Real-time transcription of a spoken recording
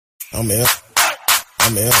I'm in.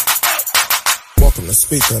 I'm in. Welcome to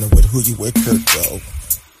Speak On It with Who You With Kurt Go.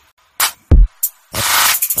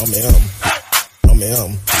 I'm in. I'm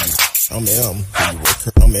in. I'm in.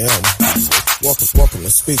 I'm in. Welcome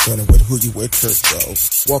to Speak On It with Who You With Kurt Go.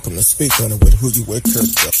 Welcome to Speak On It with Who You With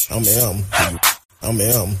Kurt Go. I'm in. I'm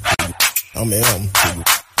in. I'm in.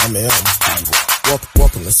 I'm in.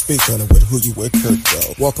 Welcome to Speak On It with Who You With Kurt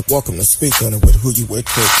Go. Welcome to Speak On It with Who You With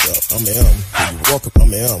Kurt Go. I'm in. Welcome.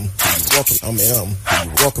 I'm in. Welcome. I'm in.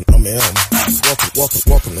 Welcome. I'm in.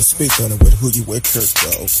 Welcome to Speak On It with Who You With Kurt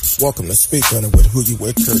Go. Welcome to Speak On It with Who You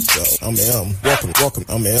With Kurt Go. I'm in. Welcome.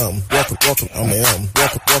 I'm in. Welcome. I'm in.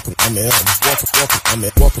 Welcome. I'm in. I'm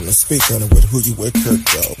in. Welcome to Speak On It with Who You With Kurt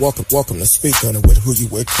Go. Welcome to Speak On It with Who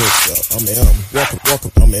You With Kurt Go. I'm in. Welcome.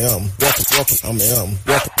 I'm in. Welcome. I'm in.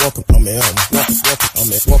 Welcome. I'm in. I'm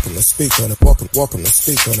in. Welcome to Speak On It. Welcome to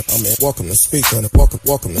Speak On It. I'm in. Welcome to Speak On It.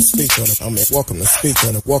 Welcome to Speak On it. I'm in. Welcome to Speak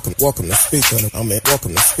On It. Welcome to Speak On it. I'm in.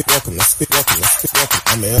 Welcome to Speak.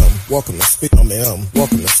 I'm in.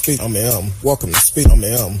 Welcome to Speak. I'm in. Welcome to Speak. I'm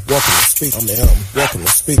in. Welcome to Speak. I'm in. Welcome to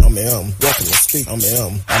Speak. I'm in. Welcome to Speak. I'm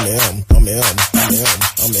in. Welcome to Speak.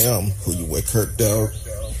 I'm in. Who You With Kurt Go.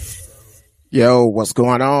 Yo, what's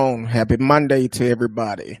going on? Happy Monday to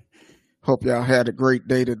everybody. Hope y'all had a great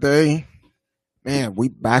day today. Man, we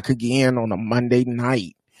back again on a Monday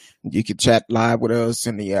night. You can chat live with us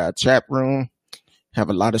in the chat room. Have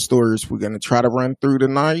a lot of stories we're going to try to run through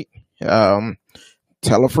tonight. Tell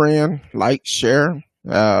a friend, like, share.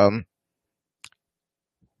 I'm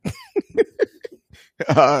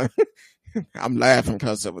laughing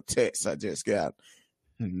because of a text I just got.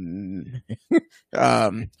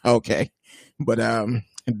 Okay. But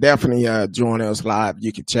definitely join us live.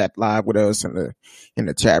 You can chat live with us in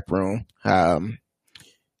the chat room.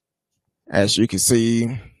 As you can see,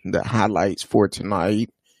 the highlights for tonight,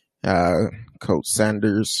 Coach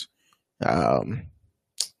Sanders,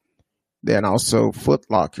 then also Foot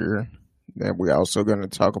Locker. Then we're also going to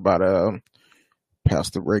talk about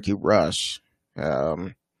Pastor Ricky Rush,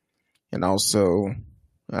 and also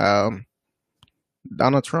Donald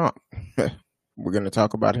Trump. We're going to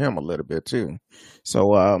talk about him a little bit too.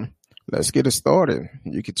 So let's get it started.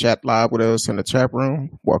 You can chat live with us in the chat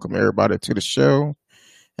room. Welcome everybody to the show.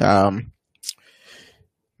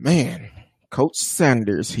 Man, Coach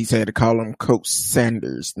Sanders, he said to call him Coach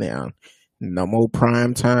Sanders now. No more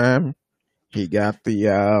prime time. He got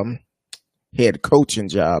the head coaching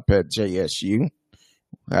job at JSU.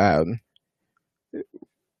 I'm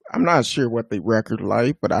not sure what the record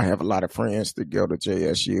like, but I have a lot of friends that go to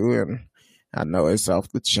JSU, and I know it's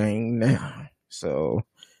off the chain now. So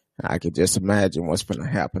I could just imagine what's going to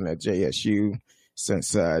happen at JSU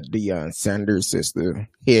since Deion Sanders is the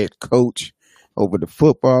head coach over the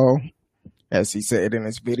football. As he said in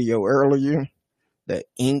his video earlier, the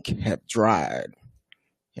ink have dried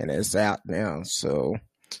and it's out now. So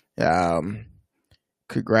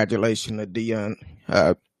congratulations to Deion.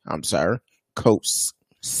 Coach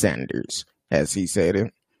Sanders, as he said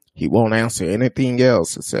it. He won't answer anything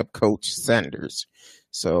else except Coach Sanders.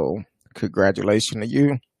 So congratulations to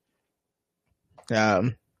you.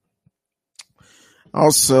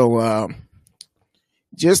 Also,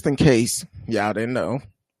 just in case y'all didn't know,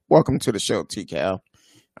 welcome to the show, T-Cal.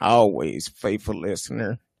 Always faithful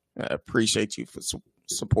listener. I appreciate you for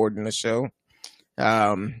supporting the show.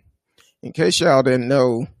 In case y'all didn't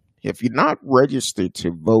know, if you're not registered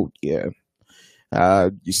to vote yet,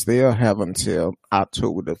 you still have until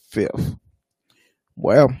October the 5th.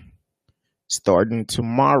 Well, starting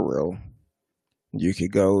tomorrow, you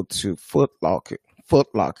could go to Foot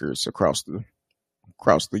Lockers across the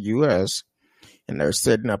U.S., and they're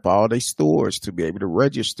setting up all their stores to be able to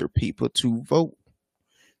register people to vote.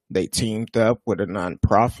 They teamed up with a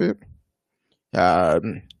nonprofit that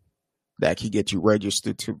can get you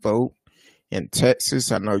registered to vote. In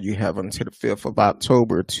Texas, I know you have until the 5th of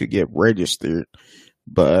October to get registered,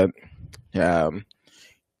 but I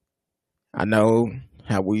know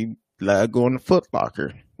how we love going to Foot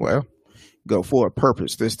Locker. Well, go for a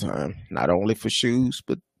purpose this time, not only for shoes,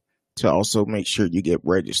 but to also make sure you get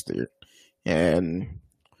registered. And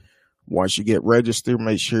once you get registered,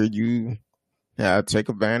 make sure you take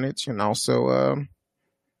advantage and also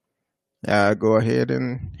go ahead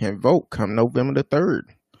and vote come November the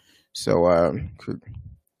 3rd. So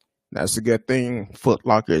that's a good thing Foot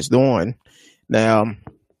Locker is doing. Now,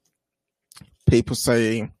 people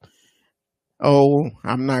say, oh,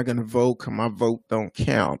 I'm not going to vote because my vote don't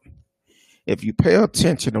count. If you pay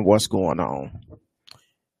attention to what's going on,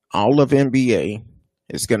 all of NBA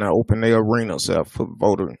is going to open their arenas up for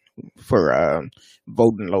voting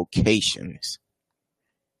locations.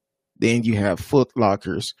 Then you have Foot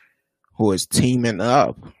Lockers who is teaming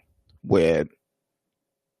up with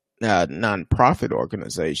nonprofit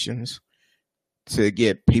organizations to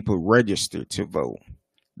get people registered to vote.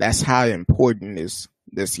 That's how important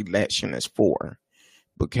this election is for,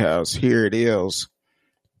 because here it is.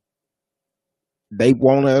 They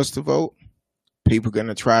want us to vote. People are going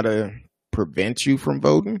to try to prevent you from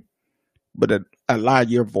voting, but allow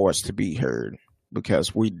your voice to be heard,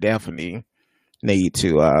 because we definitely need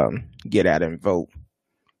to get out and vote.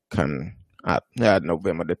 Come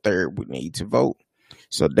November the 3rd, we need to vote.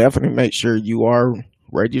 So definitely make sure you are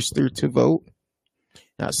registered to vote.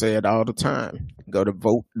 I say it all the time. Go to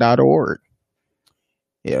vote.org.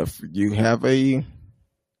 If you have a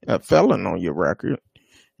felon on your record,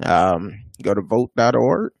 go to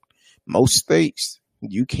vote.org. Most states,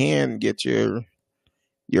 you can get your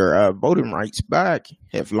voting rights back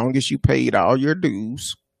as long as you paid all your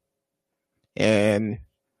dues and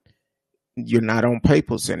you're not on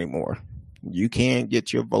papers anymore. You can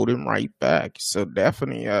get your voting right back. So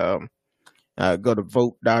definitely go to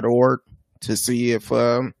vote.org to see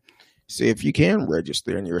if you can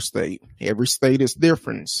register in your state. Every state is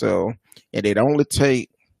different. So, and it only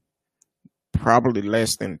takes probably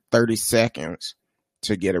less than 30 seconds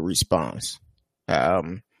to get a response.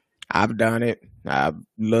 I've done it. I've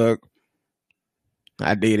looked.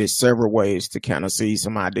 I did it several ways to kind of see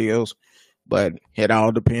some ideas, but it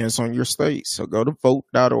all depends on your state. So go to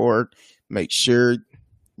vote.org. Make sure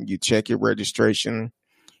you check your registration.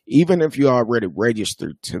 Even if you already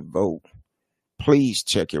registered to vote, please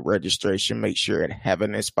check your registration. Make sure it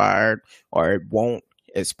haven't expired or it won't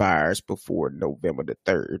expire before November the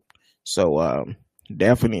 3rd. So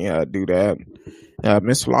definitely do that.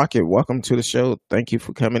 Ms. Lockett, welcome to the show. Thank you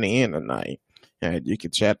for coming in tonight. You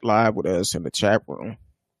can chat live with us in the chat room.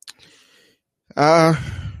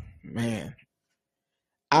 Man,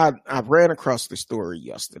 I ran across the story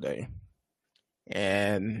yesterday,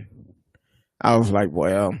 and I was like,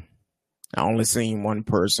 well, I only seen one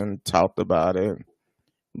person talked about it,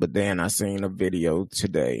 but then I seen a video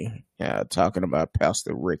today talking about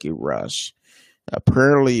Pastor Ricky Rush.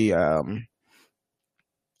 Apparently,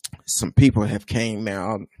 some people have came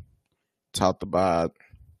out, talked about,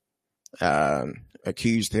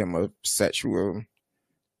 accused him of sexual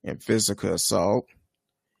and physical assault.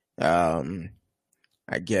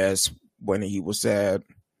 I guess when he was at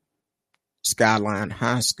Skyline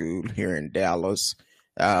High School here in Dallas,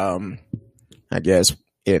 I guess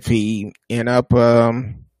if he end up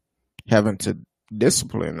having to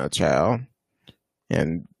discipline a child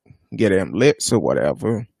and get him licks or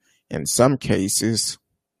whatever, in some cases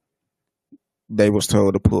they was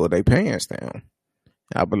told to pull their pants down.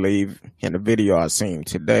 I believe in the video I seen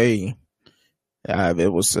today,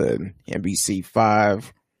 it was an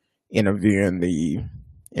NBC5 interviewing the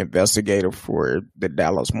investigator for the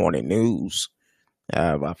Dallas Morning News.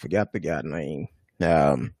 I forgot the guy's name.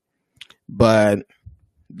 But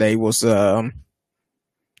they was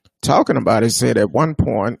talking about it, said at one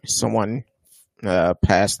point someone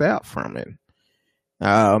passed out from it.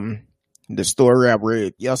 The story I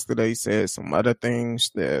read yesterday said some other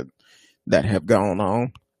things that have gone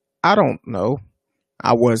on. I don't know.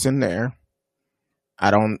 I wasn't there. I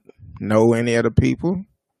don't know any other people.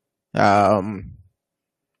 I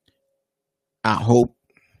hope,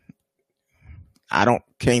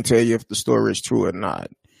 can't tell you if the story is true or not,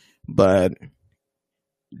 but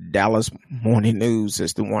Dallas Morning News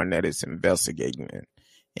is the one that is investigating it.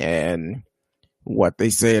 And what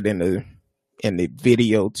they said in the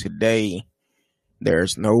video today,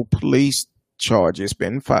 there's no police charges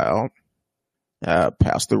been filed.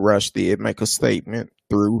 Pastor Rush did make a statement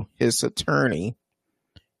through his attorney,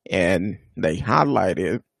 and they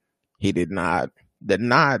highlighted he did not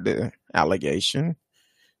deny the allegation.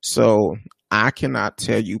 So I cannot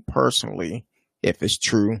tell you personally if it's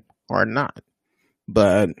true or not.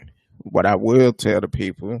 But what I will tell the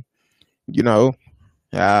people,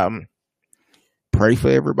 pray for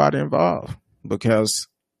everybody involved, because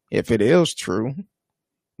if it is true,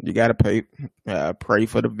 you got to pray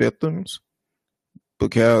for the victims,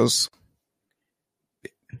 because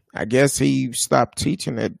I guess he stopped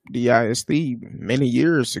teaching at DISD many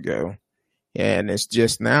years ago, and it's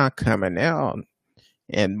just now coming out.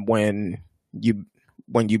 And when you've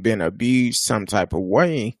been abused some type of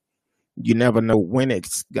way, you never know when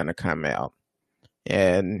it's gonna come out,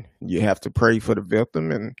 and you have to pray for the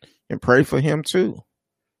victim and pray for him too,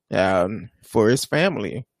 for his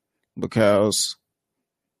family, because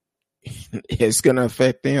it's gonna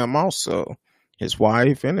affect them also, his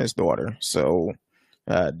wife and his daughter. So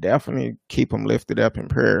definitely keep them lifted up in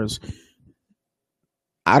prayers.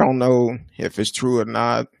 I don't know if it's true or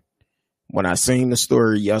not when I seen the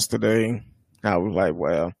story yesterday, I was like,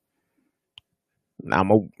 well, I'm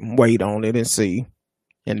going to wait on it and see.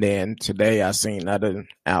 And then today I seen another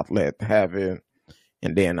outlet have it.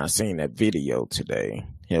 And then I seen that video today.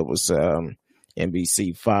 It was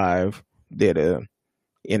NBC5 did a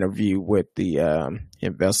interview with the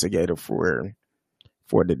investigator for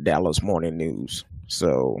the Dallas Morning News.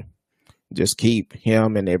 So just keep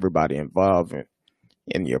him and everybody involved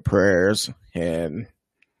in your prayers. And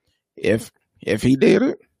if he did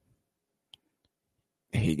it,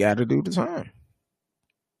 he got to do the time.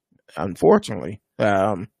 Unfortunately,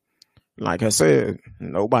 like I said,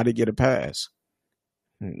 nobody get a pass.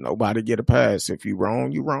 Nobody get a pass. If you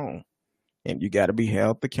wrong, you wrong, and you got to be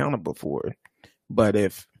held accountable for it. But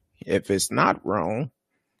if it's not wrong,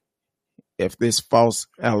 if this false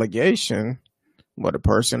allegation, well, the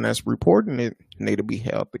person that's reporting it need to be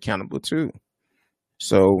held accountable too.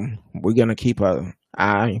 So we're gonna keep an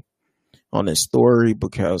eye on this story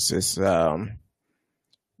because it's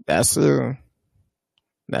that's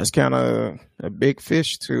kind of a big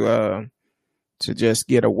fish to just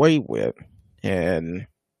get away with, and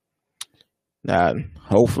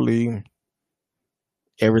hopefully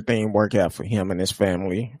everything work out for him and his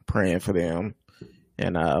family. Praying for them,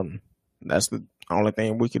 and that's the only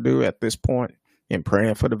thing we can do at this point, and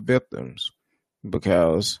praying for the victims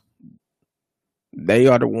because they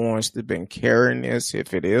are the ones that have been carrying this.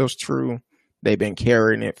 If it is true, they've been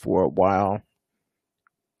carrying it for a while,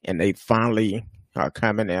 and they finally are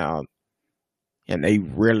coming out, and they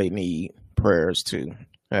really need prayers too.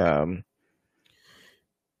 Then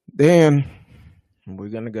we're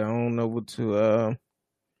gonna go on over to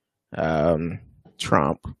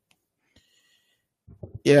Trump.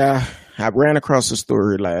 Yeah, I ran across a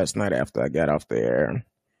story last night after I got off the air.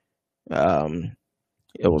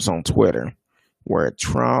 It was on Twitter where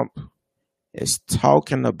Trump is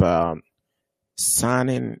talking about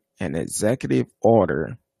signing an executive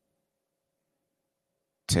order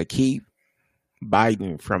to keep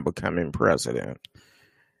Biden from becoming president.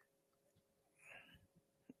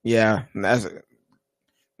 Yeah, that's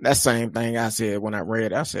that same thing I said when I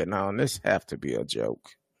read. I said, no, this have to be a joke.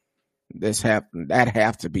 That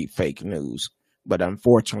have to be fake news. But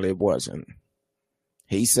unfortunately, it wasn't.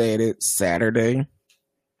 He said it Saturday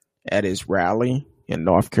at his rally in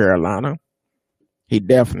North Carolina. He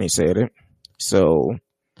definitely said it. So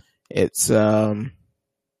it's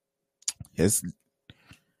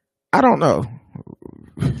I don't know.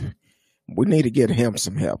 We need to get him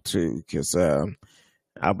some help too, because I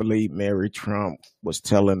believe Mary Trump was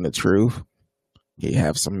telling the truth. He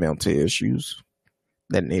have some mental issues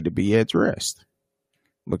that need to be addressed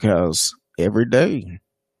because every day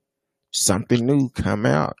something new come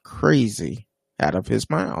out crazy out of his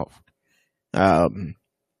mouth.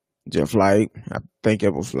 Just like I think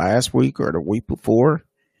it was last week or the week before,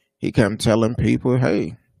 he come telling people,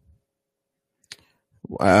 hey,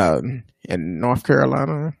 in North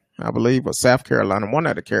Carolina, I believe, or South Carolina, one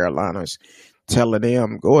of the Carolinas, telling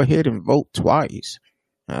them, go ahead and vote twice.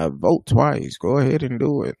 Vote twice. Go ahead and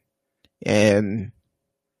do it. And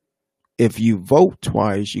if you vote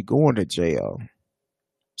twice, you're going to jail.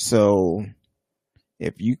 So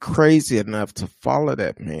if you crazy enough to follow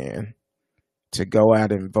that man to go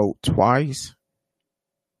out and vote twice,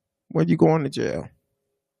 well, you going to jail.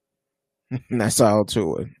 And that's all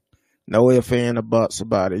to it. No ifs, ands, or buts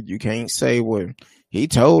about it. You can't say what he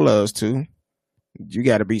told us to. You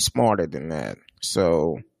got to be smarter than that.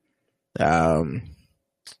 So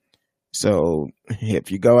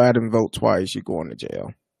if you go out and vote twice, you're going to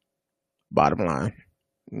jail. Bottom line,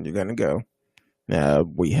 you're going to go.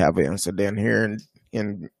 We have an incident here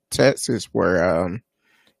in Texas where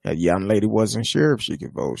a young lady wasn't sure if she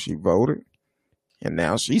could vote. She voted, and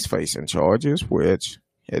now she's facing charges, which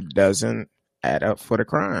it doesn't add up for the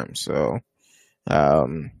crime. So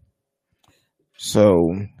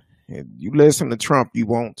if you listen to Trump, you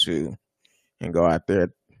want to, and go out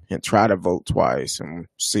there and try to vote twice and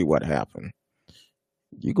see what happened.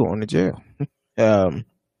 You're going to jail.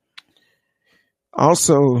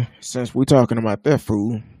 Also, since we're talking about that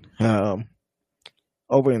fool,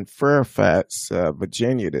 over in Fairfax,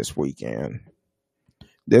 Virginia this weekend,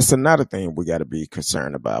 there's another thing we got to be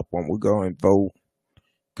concerned about when we go and vote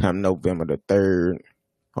come November the 3rd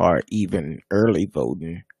or even early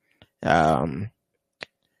voting.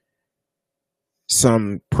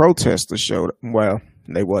 Some protesters showed up. Well,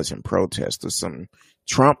 they wasn't protesters. Some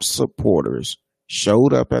Trump supporters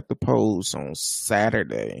showed up at the polls on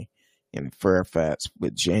Saturday in Fairfax,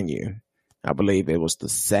 Virginia. I believe it was the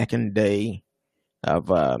second day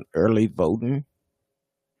of early voting.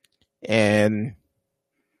 And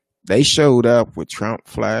They showed up with Trump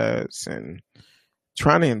flags and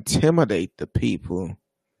trying to intimidate the people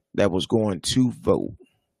that was going to vote.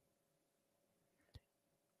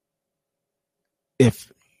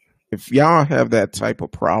 If y'all have that type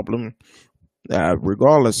of problem,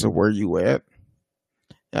 regardless of where you at,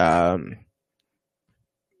 um,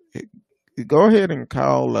 go ahead and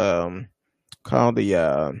call the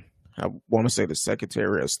I want to say the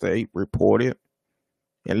Secretary of State, report it,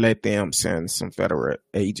 and let them send some federal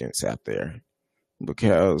agents out there,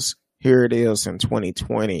 because here it is in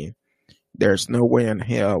 2020. There's no way in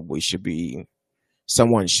hell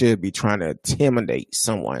someone should be trying to intimidate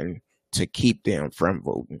someone to keep them from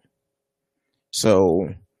voting.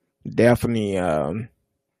 So definitely,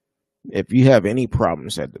 if you have any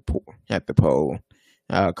problems at the poll,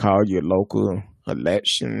 call your local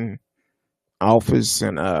election office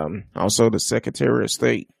and also the Secretary of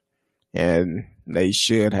State, and they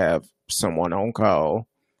should have someone on call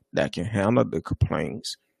that can handle the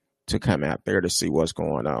complaints to come out there to see what's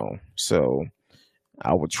going on. So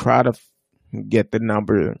I will try to get the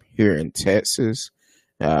number here in Texas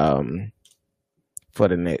for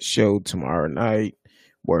the next show tomorrow night,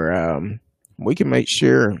 where we can make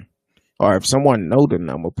sure, or if someone know the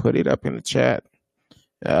number, put it up in the chat,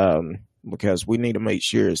 because we need to make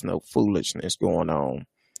sure there's no foolishness going on.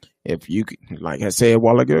 If you, like I said a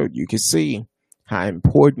while ago, you can see how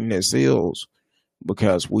important this is,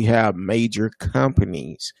 because we have major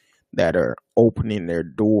companies that are opening their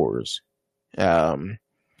doors. The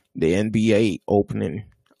NBA opening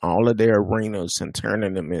all of their arenas and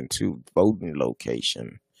turning them into voting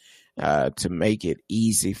location to make it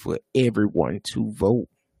easy for everyone to vote.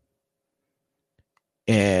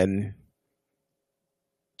 And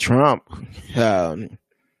Trump,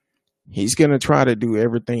 he's going to try to do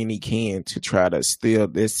everything he can to try to steal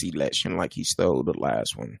this election like he stole the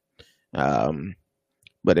last one.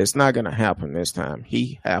 But it's not going to happen this time.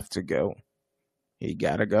 He have to go. He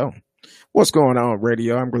got to go. What's going on,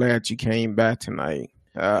 radio? I'm glad you came back tonight.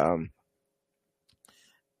 You're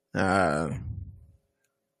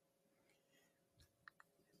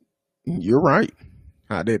right.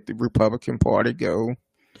 How did the Republican Party go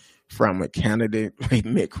from a candidate like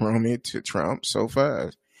Mitt Romney to Trump so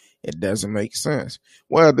fast? It doesn't make sense.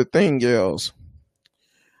 Well, the thing is,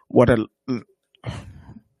 what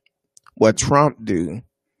Trump do,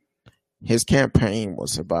 his campaign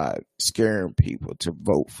was about scaring people to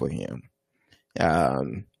vote for him.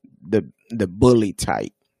 The bully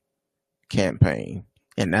type campaign.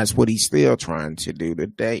 And that's what he's still trying to do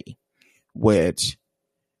today, which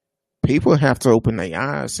people have to open their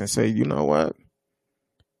eyes and say, you know what?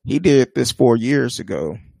 He did this 4 years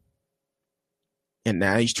ago, and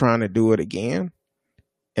now he's trying to do it again.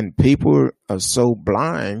 And people are so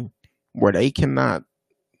blind where they cannot,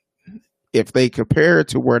 if they compare it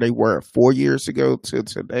to where they were 4 years ago to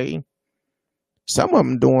today, some of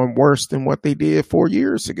them doing worse than what they did 4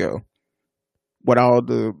 years ago, with all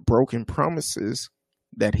the broken promises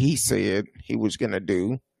that he said he was going to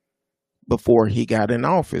do before he got in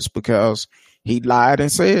office, because he lied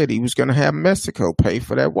and said he was going to have Mexico pay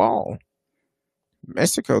for that wall.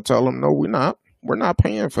 Mexico told him, no, we're not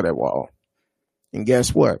paying for that wall. And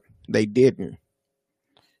guess what? They didn't.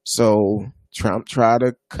 So Trump tried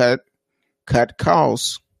to cut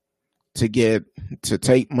costs to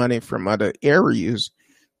take money from other areas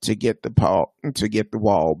to get the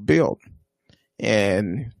wall built.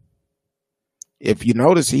 And if you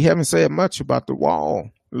notice, he haven't said much about the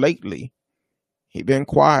wall lately. He been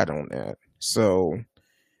quiet on that. So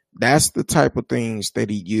that's the type of things that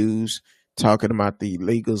he used, talking about the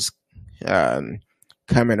illegals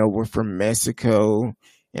coming over from Mexico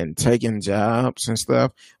and taking jobs and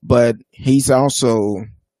stuff. But he's also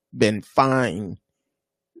been fined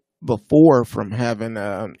before from having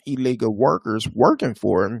illegal workers working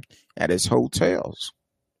for him at his hotels.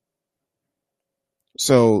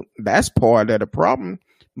 So that's part of the problem,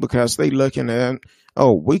 because they looking at,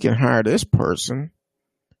 oh, we can hire this person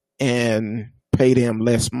and pay them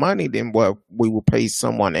less money than what we will pay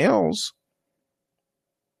someone else.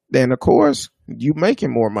 Then, of course, you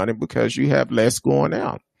making more money because you have less going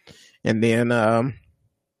out. And then,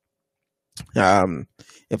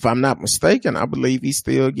 if I'm not mistaken, I believe he's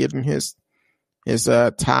still getting his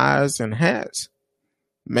ties and hats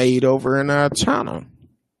made over in China.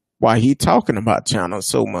 Why he talking about China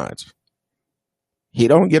so much? He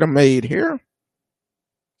don't get them made here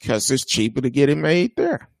because it's cheaper to get it made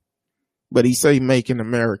there. But he say making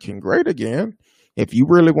American great again. If you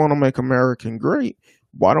really want to make American great,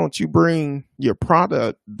 why don't you bring your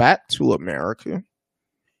product back to America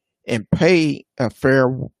and pay a fair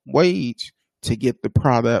wage to get the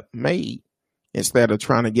product made instead of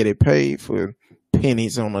trying to get it paid for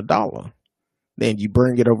pennies on a dollar. Then you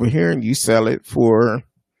bring it over here and you sell it for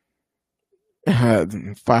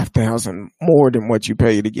 $5,000 more than what you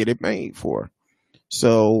pay to get it made for.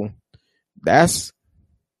 So that's,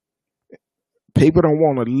 people don't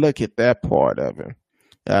want to look at that part of it.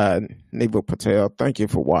 Neva Patel, thank you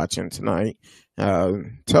for watching tonight.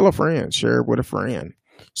 Tell a friend, share it with a friend.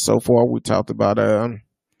 So far, we talked about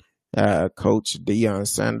Coach Deion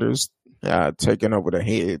Sanders taking over the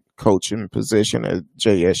head coaching position at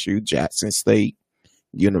JSU, Jackson State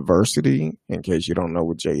University. In case you don't know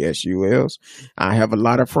what JSU is, I have a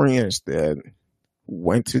lot of friends that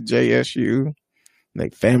went to JSU. Their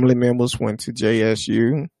family members went to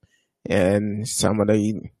JSU, and some of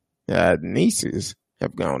their nieces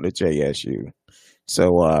have gone to JSU.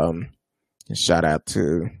 So shout out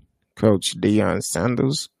to Coach Deion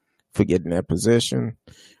Sanders for getting that position.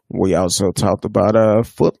 We also talked about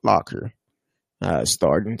Foot Locker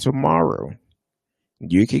starting tomorrow.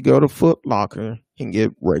 You could go to Foot Locker and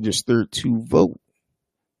get registered to vote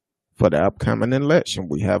for the upcoming election.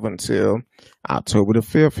 We have until October the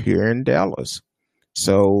 5th here in Dallas.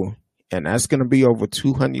 So, and that's going to be over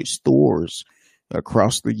 200 stores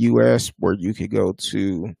across the U.S. where you could go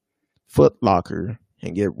to Foot Locker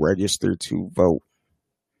and get registered to vote.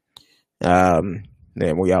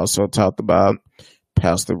 Then we also talked about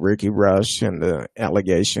Pastor Ricky Rush and the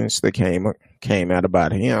allegations that came out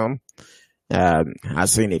about him. I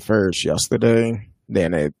seen it first yesterday.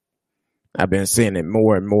 Then I've been seeing it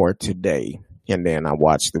more and more today. And then I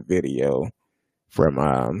watched the video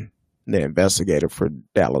from the investigator for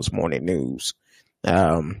Dallas Morning News.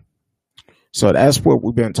 So that's what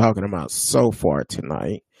we've been talking about so far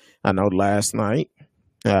tonight. I know last night,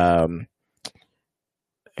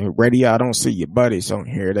 Radio I Don't See Your Buddies on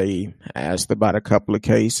here, they asked about a couple of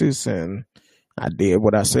cases, and I did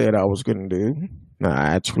what I said I was going to do.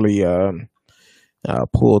 I actually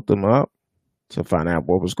pulled them up to find out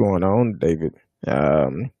what was going on.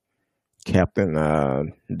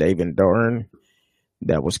 Captain David Dorn,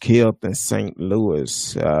 that was killed in St.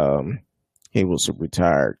 Louis. He was a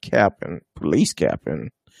retired captain, police captain.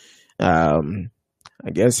 I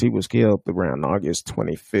guess he was killed around August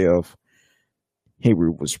 25th. He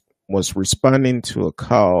was responding to a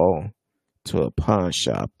call to a pawn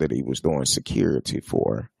shop that he was doing security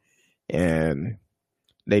for. And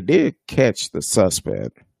they did catch the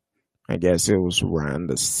suspect. I guess it was around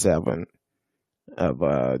the 7th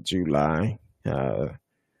of July.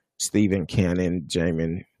 Stephen Cannon,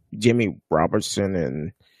 Jimmy Robertson,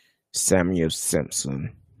 and Samuel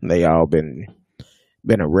Simpson. They all been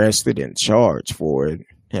arrested and charged for it.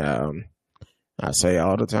 I say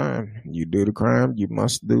all the time, you do the crime, you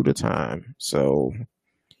must do the time. So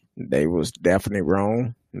they was definitely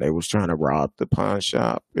wrong. They was trying to rob the pawn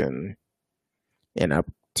shop and end up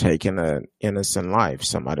taking an innocent life,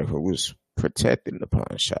 somebody who was protecting the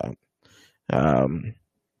pawn shop.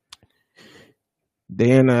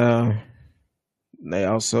 Then they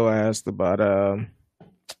also asked about it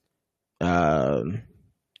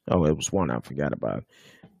was one I forgot about.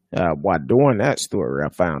 While doing that story, I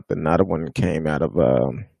found another one came out of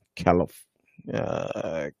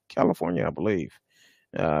California, I believe.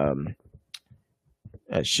 A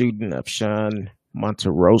shooting of Sean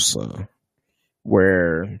Monterosa,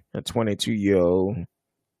 where a 22-year-old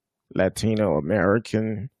Latino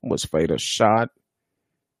American was fatally shot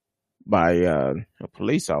by a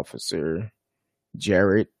police officer,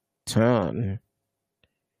 Jared Ton.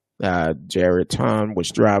 Jared Ton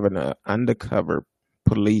was driving an undercover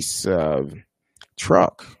police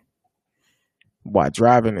truck. While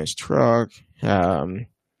driving his truck,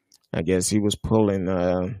 I guess he was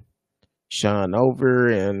pulling Sean over,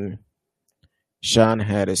 and Sean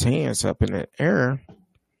had his hands up in the air,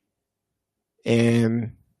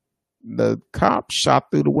 and the cop shot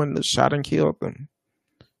through the window, shot and killed him.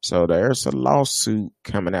 So there's a lawsuit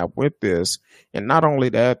coming out with this. And not only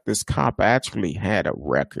that, this cop actually had a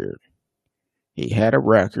record. He had a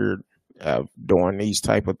record of doing these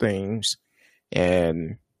type of things.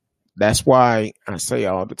 And that's why I say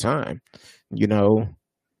all the time, you know,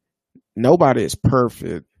 nobody is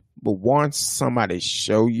perfect. But once somebody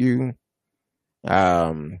show you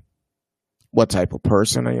what type of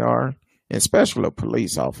person they are, especially a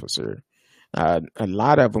police officer, a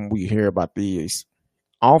lot of them we hear about these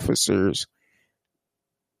officers,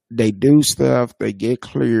 they do stuff, they get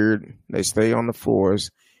cleared, they stay on the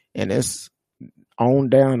force, and it's on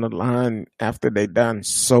down the line after they done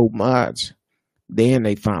so much, then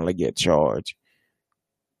they finally get charged.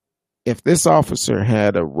 If this officer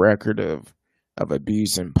had a record of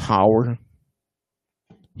abusing power,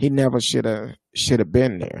 he never should have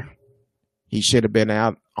been there. He should have been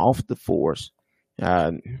out off the force.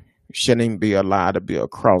 Shouldn't even be allowed to be a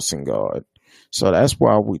crossing guard. So that's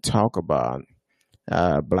why we talk about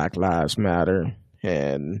Black Lives Matter,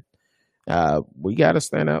 and we got to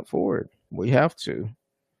stand up for it. We have to.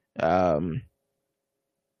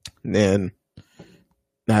 Then,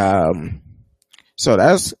 so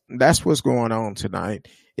that's what's going on tonight.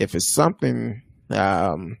 If it's something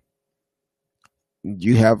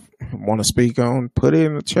you want to speak on, put it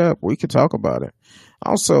in the chat. We could talk about it.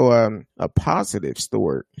 Also, a positive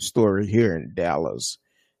story here in Dallas.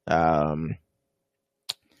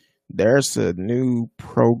 There's a new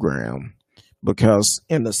program because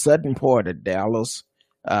in the southern part of Dallas,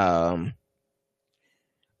 a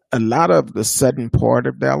lot of the southern part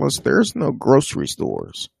of Dallas, there's no grocery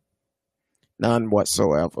stores, none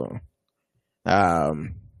whatsoever.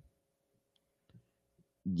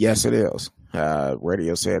 Yes, it is.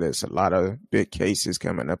 Radio said it's a lot of big cases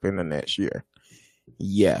coming up in the next year.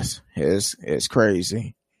 Yes, it's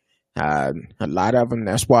crazy. A lot of them.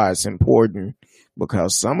 That's why it's important,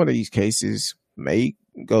 because some of these cases may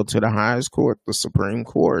go to the highest court, the Supreme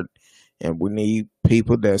Court, and we need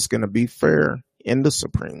people that's going to be fair in the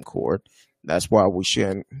Supreme Court. That's why we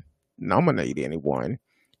shouldn't nominate anyone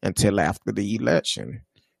until after the election.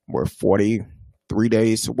 We're 43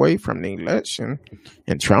 days away from the election,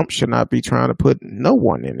 and Trump should not be trying to put no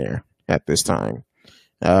one in there at this time.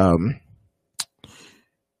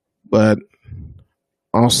 But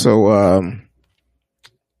also,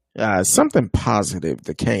 something positive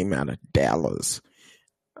that came out of Dallas.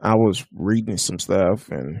 I was reading some stuff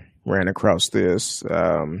and ran across this.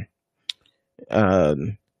 Like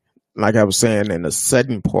I was saying, in the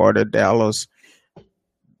southern part of Dallas,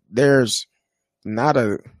 there's not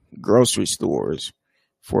a grocery stores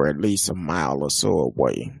for at least a mile or so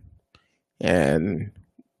away. And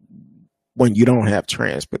when you don't have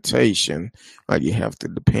transportation, or you have to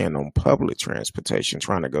depend on public transportation,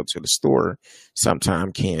 trying to go to the store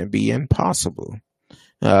sometimes can be impossible.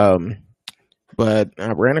 But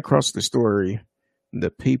I ran across the story, the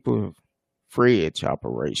People Fridge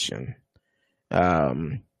operation.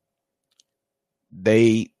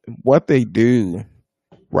 What they do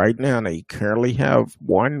right now, they currently have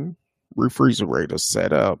one refrigerator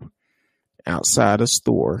set up outside a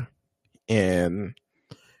store, and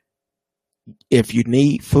if you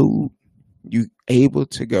need food, you able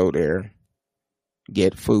to go there,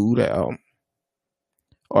 get food out,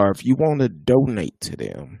 or if you want to donate to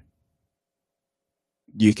them,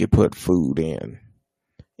 you can put food in.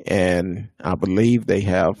 And I believe they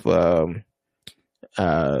have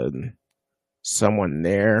someone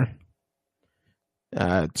there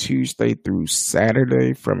Tuesday through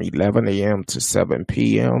Saturday from 11 a.m. to 7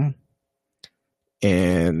 p.m.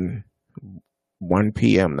 and 1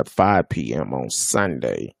 p.m. to 5 p.m. on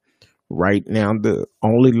Sunday. Right now, the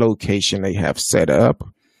only location they have set up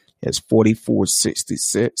is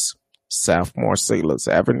 4466 South Marsalis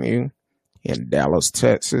Avenue in Dallas,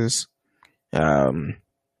 Texas.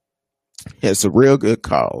 It's a real good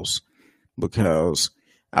cause, because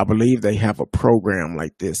I believe they have a program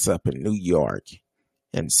like this up in New York,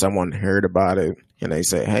 and someone heard about it and they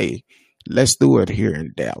said, hey, let's do it here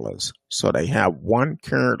in Dallas. So they have one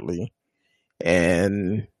currently,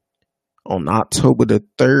 and on October the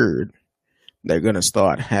 3rd, they're going to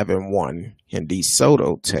start having one in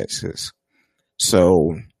DeSoto, Texas.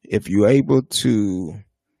 So if you're able to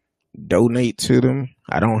donate to them,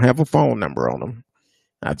 I don't have a phone number on them.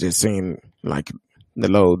 I just seen like the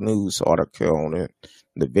little news article on it,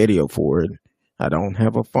 the video for it. I don't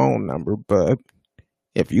have a phone number, but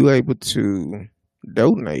if you're able to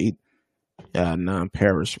donate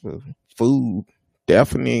non-perishable food,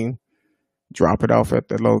 definitely drop it off at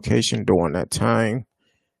the location during that time.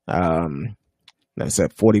 That's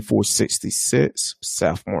at 4466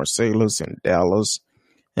 South Marsalis in Dallas.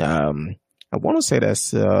 I want to say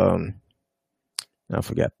that's I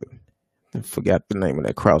forgot the name of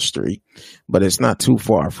that cross street, but it's not too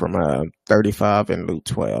far from 35 and Loop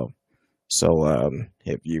 12. So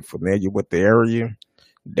if you're familiar with the area,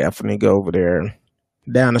 definitely go over there,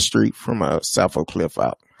 down the street from South Oak Cliff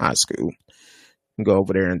High School. Go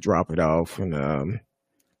over there and drop it off. And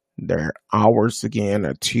their hours again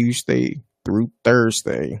are Tuesday through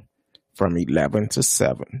Thursday from 11 to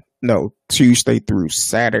 7. No, Tuesday through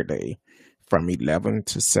Saturday from 11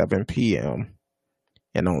 to 7 p.m.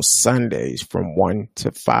 and on Sundays from 1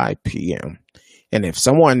 to 5 p.m. And if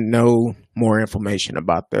someone know more information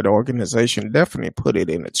about that organization, definitely put it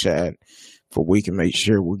in the chat for we can make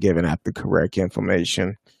sure we're giving out the correct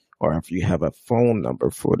information, or if you have a phone number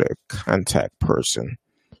for the contact person.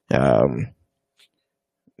 I'm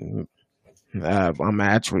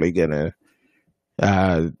actually going to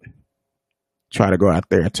try to go out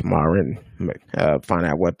there tomorrow and find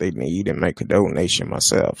out what they need and make a donation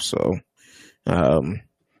myself. So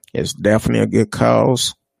it's definitely a good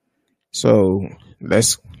cause. So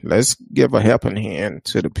let's give a helping hand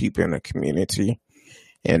to the people in the community.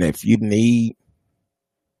 And if you need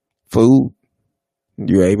food,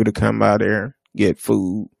 you're able to come out there, get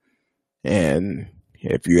food. And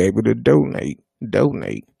if you're able to donate.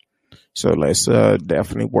 So let's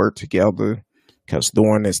definitely work together, because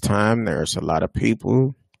during this time, there's a lot of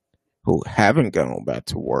people who haven't gone back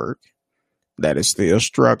to work that is still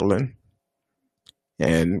struggling.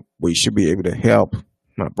 And we should be able to help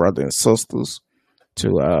my brothers and sisters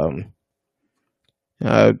to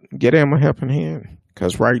get them a helping hand.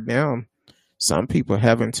 Because right now, some people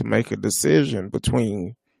having to make a decision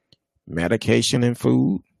between medication and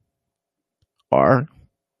food, or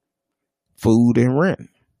food and rent.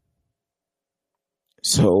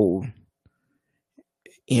 So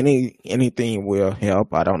anything will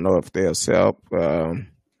help. I don't know if they'll help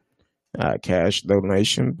cash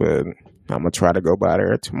donation, but I'm gonna try to go by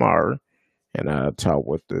there tomorrow and talk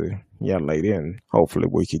with the young lady, and hopefully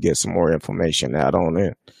we could get some more information out on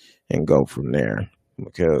it and go from there.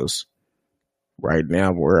 Because right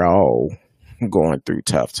now we're all going through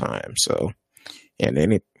tough times. So, and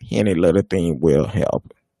any little thing will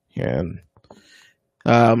help. And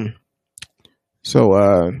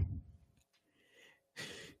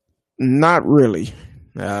not really.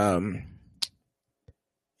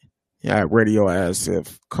 Radio as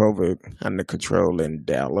if COVID under control in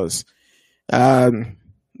Dallas.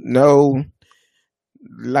 No,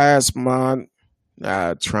 last month,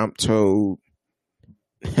 Trump told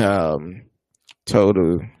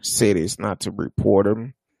the cities not to report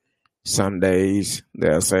them. Some days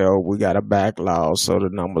they'll say, "Oh, we got a backlog," so the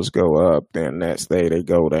numbers go up. Then next day they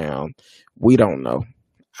go down. We don't know.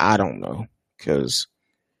 I don't know, because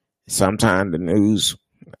sometimes the news,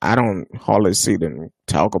 I don't hardly see them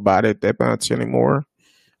talk about it that much anymore.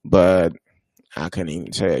 But I can't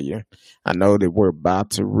even tell you. I know that we're about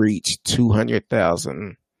to reach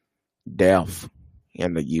 200,000 deaths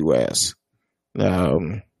in the U.S.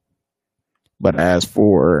 But as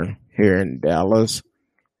for here in Dallas,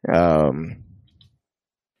 the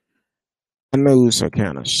news are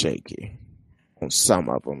kind of shaky on some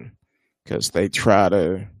of them, because they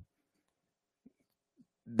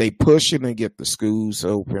pushing to get the schools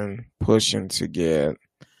open, pushing to get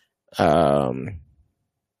the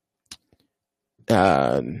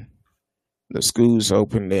schools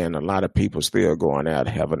open. Then a lot of people still going out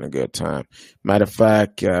having a good time. Matter of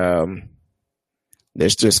fact,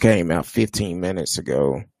 this just came out 15 minutes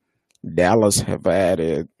ago. Dallas have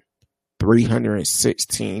added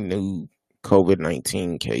 316 new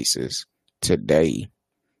COVID-19 cases today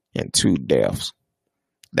and 2 deaths.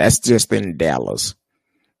 That's just in Dallas.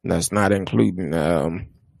 That's not including all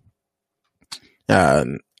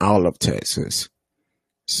of Texas.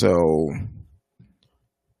 So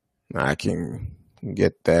I can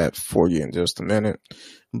get that for you in just a minute.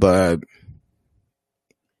 But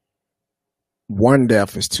 1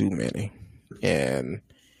 death is too many. And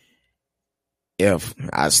if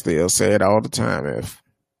I still say it all the time, if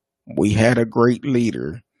we had a great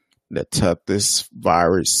leader that took this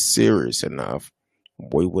virus serious enough,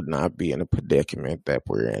 we would not be in a predicament that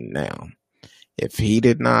we're in now. If he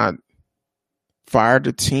did not fire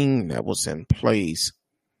the team that was in place,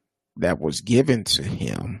 that was given to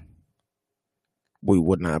him, we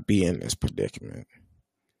would not be in this predicament.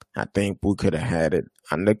 I think we could have had it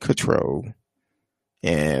under control.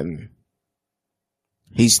 And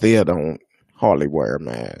he still don't hardly wear a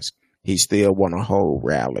mask. He still want to hold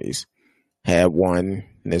rallies. Had one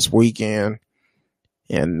this weekend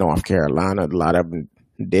in North Carolina. A lot of them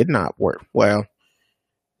did not wear. Well,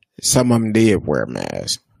 some of them did wear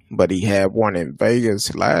masks. But he had one in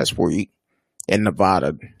Vegas last week, in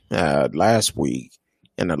Nevada last week,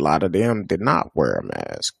 and a lot of them did not wear a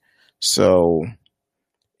mask. So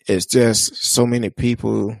it's just so many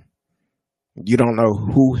people. You don't know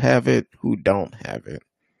who have it, who don't have it.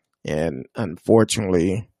 And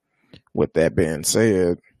unfortunately, with that being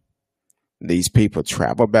said, these people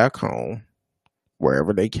travel back home,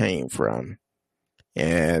 wherever they came from.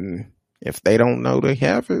 And if they don't know they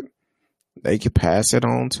have it, they could pass it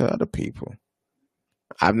on to other people.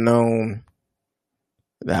 I've known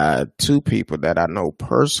 2 people that I know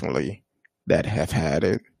personally that have had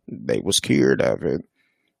it. They was cured of it.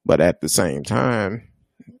 But at the same time,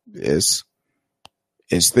 it's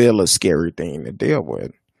still a scary thing to deal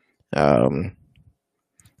with.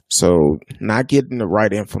 So not getting the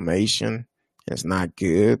right information is not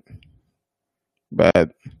good.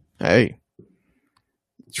 But hey,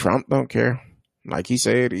 Trump don't care. like he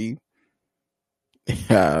said,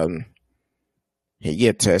 um, he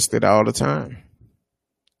get tested all the time,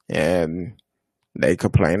 and they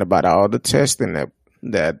complain about all the testing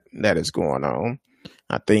that is going on.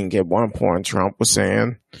 I think at one point Trump was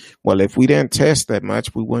saying, well, if we didn't test that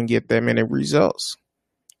much, we wouldn't get that many results.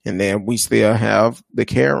 And then we still have the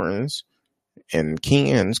Karens and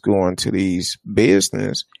Kens going to these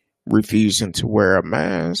business refusing to wear a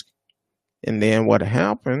mask. And then what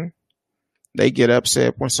happened? They get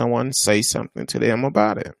upset when someone says something to them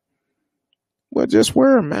about it. Well, just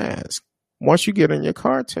wear a mask. Once you get in your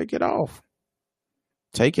car, take it off.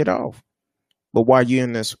 Take it off. But while you're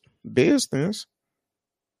in this business,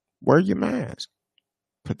 wear your mask.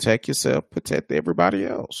 Protect yourself, protect everybody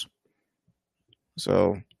else.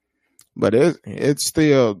 So, but it's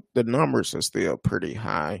still, the numbers are still pretty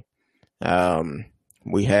high.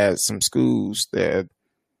 We had some schools that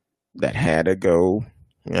had to go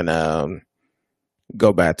and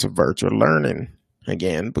go back to virtual learning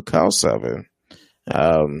again because of it.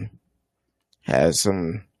 Had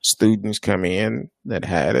some students come in that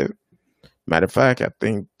had it. Matter of fact, I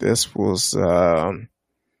think this was, I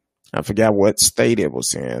forgot what state it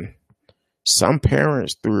was in. Some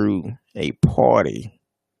parents threw a party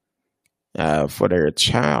for their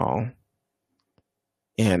child.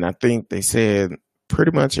 And I think they said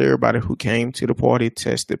pretty much everybody who came to the party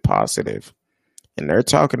tested positive. And they're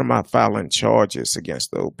talking about filing charges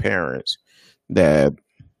against those parents that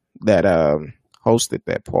hosted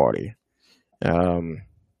that party. Let's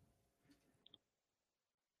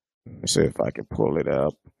see if I can pull it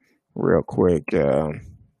up real quick. They're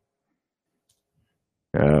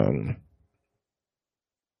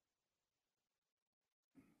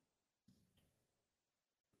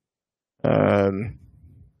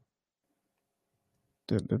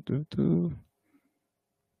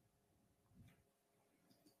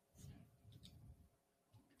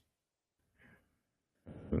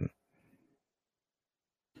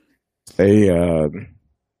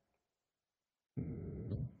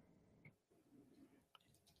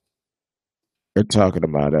talking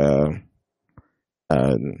about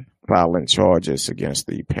filing charges against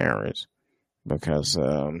the parents because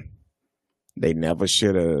they never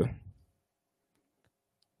should have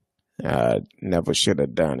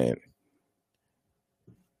done it.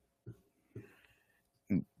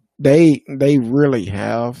 They really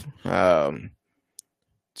have.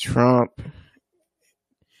 Trump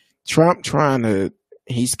trying to,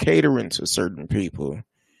 he's catering to certain people,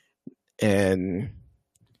 and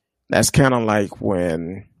that's kind of like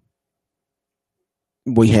when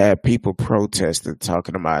we had people protested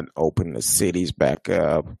talking about open the cities back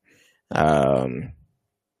up,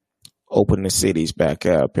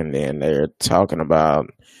 and then they're talking about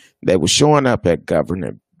they were showing up at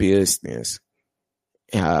government business,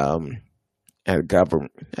 at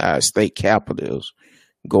government state capitals,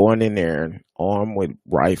 going in there armed with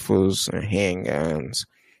rifles and handguns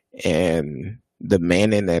and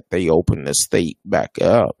demanding that they open the state back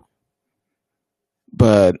up.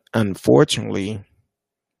 But unfortunately,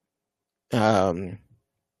 you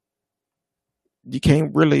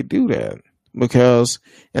can't really do that because,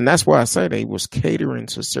 and that's why I say they was catering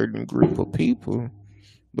to a certain group of people.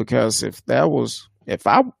 Because if I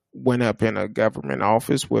went up in a government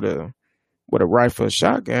office with a rifle or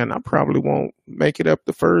shotgun, I probably won't make it up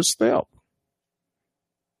the first step.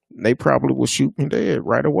 They probably will shoot me dead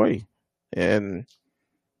right away.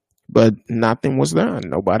 But nothing was done.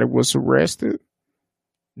 Nobody was arrested.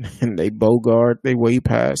 And they bogart their way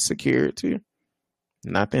past security.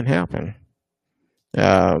 Nothing happened.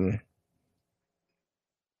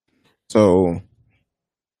 So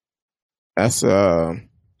that's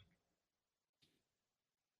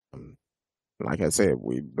like I said,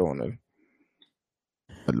 we're doing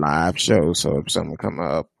a live show, so if something come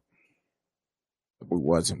up we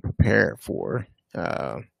wasn't prepared for,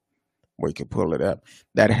 we could pull it up.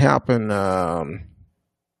 That happened.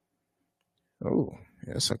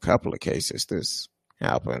 There's a couple of cases this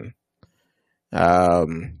happened. I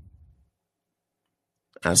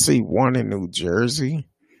see one in New Jersey,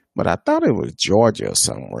 but I thought it was Georgia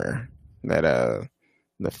somewhere that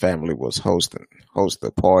the family was host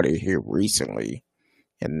a party here recently,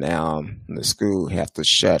 and now the school have to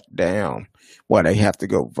shut down. Well, they have to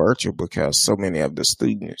go virtual because so many of the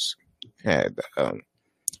students had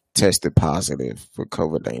tested positive for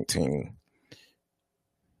COVID-19.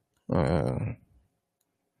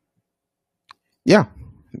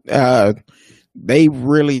 They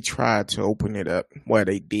really tried to open it up. Well,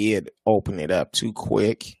 they did open it up too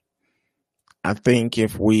quick. I think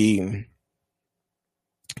if we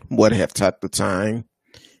would have took the time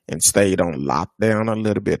and stayed on lockdown a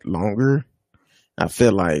little bit longer, I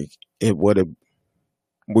feel like it would have,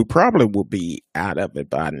 we probably would be out of it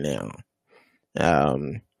by now.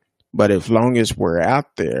 But as long as we're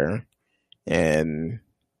out there, and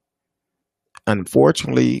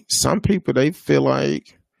unfortunately, some people, they feel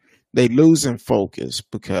like they losing focus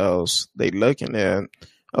because they looking at,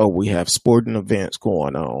 oh, we have sporting events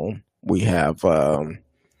going on. We have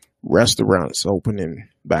restaurants opening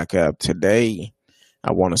back up today.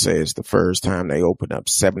 I want to say it's the first time they opened up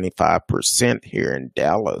 75% here in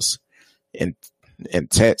Dallas, in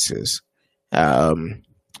Texas.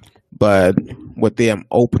 But with them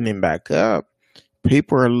opening back up,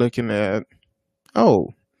 people are looking at,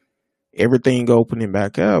 oh, everything opening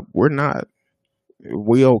back up.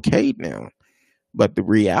 We okay now. But the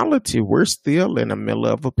reality, we're still in the middle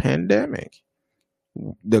of a pandemic.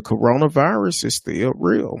 The coronavirus is still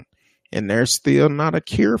real, and there's still not a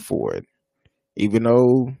cure for it. Even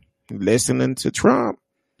though, listening to Trump,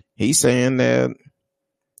 he's saying that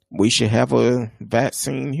we should have a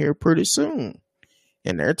vaccine here pretty soon.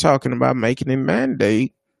 And they're talking about making a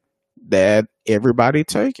mandate that everybody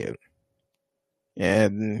take it.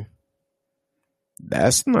 And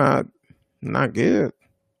that's not good.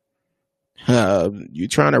 You're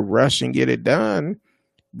trying to rush and get it done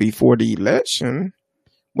before the election,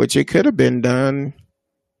 which it could have been done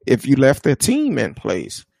if you left a team in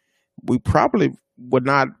place. We probably would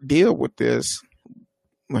not deal with this,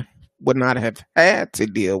 would not have had to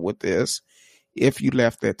deal with this if you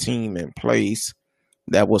left a team in place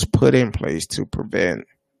that was put in place to prevent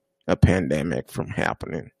a pandemic from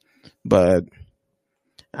happening. But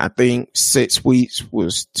I think 6 weeks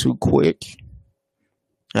was too quick.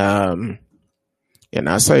 And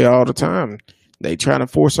I say all the time, they trying to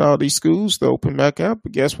force all these schools to open back up,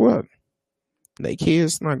 but guess what? They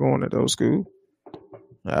kids not going to those schools.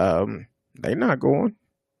 They not going.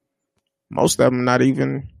 Most of them not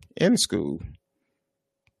even in school.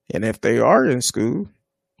 And if they are in school,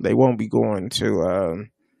 they won't be going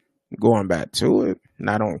back to it.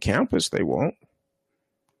 Not on campus, they won't.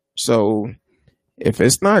 So if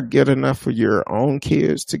it's not good enough for your own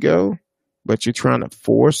kids to go, but you're trying to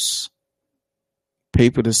force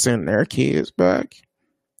people to send their kids back,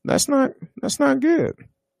 that's not good.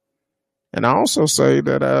 And I also say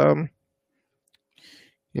that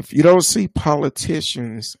if you don't see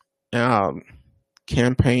politicians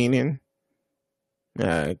campaigning,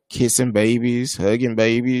 kissing babies, hugging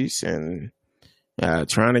babies, and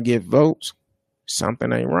trying to get votes,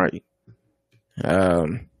 something ain't right.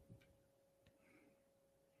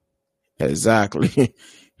 Exactly.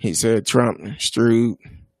 He said Trump screwed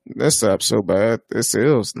this up so bad. This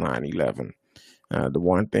is 9/11. The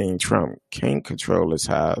one thing Trump can't control is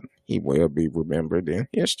how he will be remembered in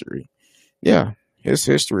history. Yeah, his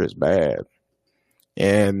history is bad.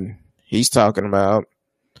 And he's talking about,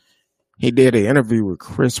 he did an interview with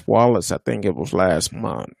Chris Wallace, I think it was last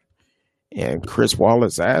month. And Chris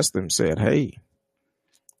Wallace asked him, said, hey,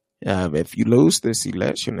 if you lose this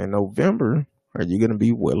election in November, are you going to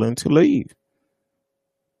be willing to leave?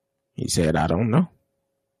 He said, I don't know.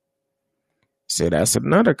 He said, that's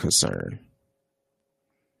another concern.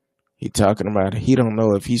 He talking about he don't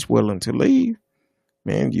know if he's willing to leave.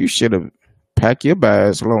 Man, you should have packed your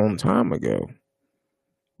bags a long time ago.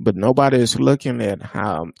 But nobody is looking at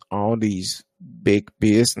how all these big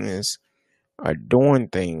business are doing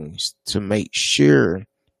things to make sure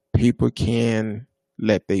people can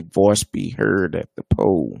let their voice be heard at the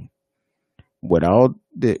poll. With all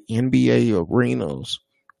the NBA arenas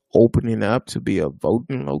opening up to be a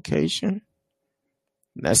voting location,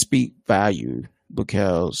 that speaks value,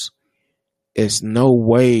 because it's no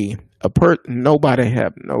way nobody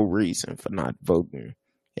have no reason for not voting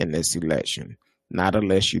in this election, not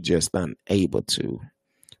unless you're just unable to.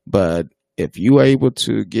 But if you're able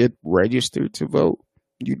to get registered to vote,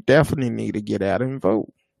 you definitely need to get out and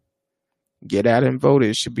vote. Get out and vote.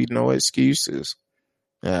 There should be no excuses.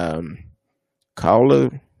 Call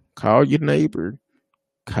your neighbor.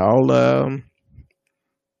 Call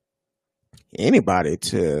anybody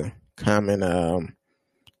to come and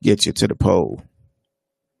get you to the poll.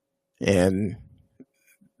 And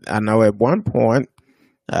I know at one point,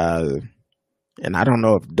 and I don't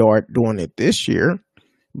know if DART doing it this year,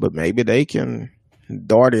 but maybe they can,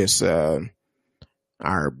 DART is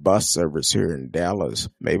our bus service here in Dallas.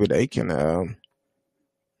 Maybe they can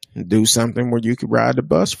do something where you could ride the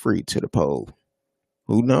bus free to the poll.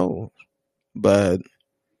 Who knows? But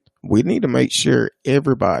we need to make sure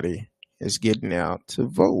everybody is getting out to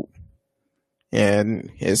vote.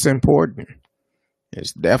 And it's important.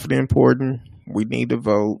 It's definitely important. We need to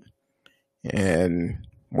vote. And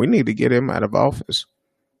we need to get him out of office.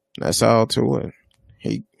 That's all to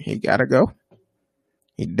it. He got to go.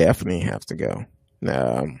 He definitely have to go.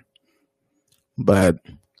 Um, but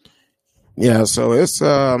yeah, so it's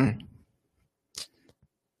I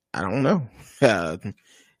don't know. Uh,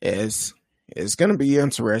 it's it's going to be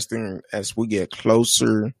interesting as we get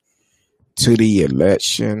closer to the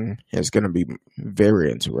election. It's going to be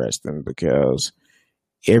very interesting because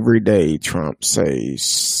every day Trump says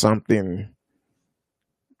something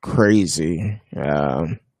crazy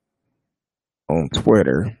on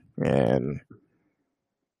Twitter, and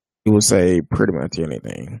he will say pretty much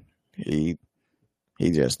anything. He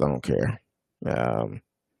just don't care, um,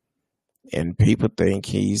 and people think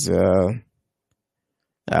he's um,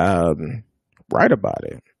 right about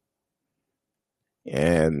it.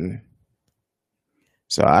 And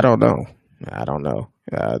so I don't know. I don't know.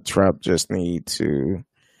 Trump just need to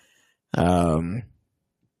um,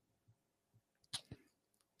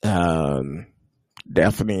 um,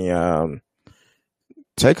 definitely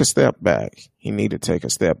take a step back. He need to take a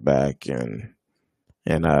step back and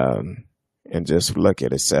um, and just look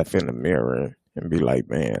at himself in the mirror and be like,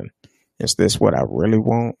 man, is this what I really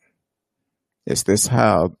want? Is this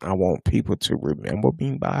how I want people to remember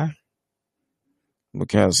me by?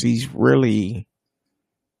 Because he's really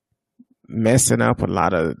messing up a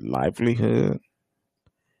lot of livelihood.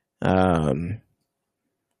 Um,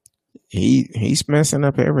 he's messing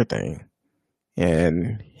up everything,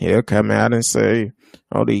 and he'll come out and say,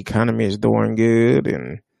 "Oh, the economy is doing good,"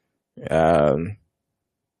 and um,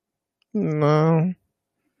 no,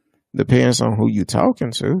 depends on who you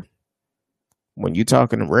talking to. When you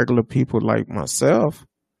talking to regular people like myself,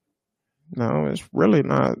 no, it's really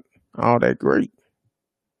not all that great.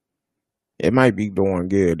 It might be doing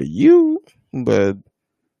good to you, but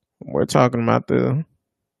we're talking about the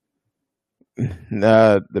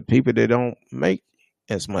people that don't make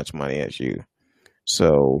as much money as you.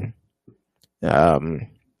 So, um,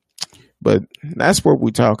 but that's what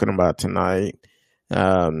we're talking about tonight.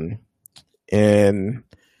 Um, and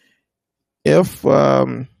if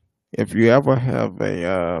you ever have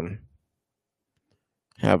a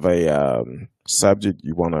subject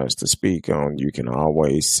you want us to speak on, you can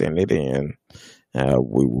always send it in.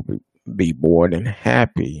 We will be more than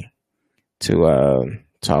happy to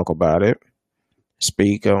talk about it,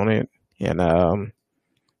 speak on it, uh,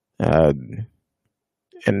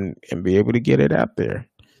 and be able to get it out there.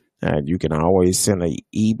 You can always send an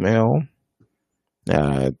email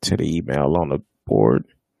to the email on the board.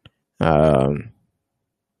 Um,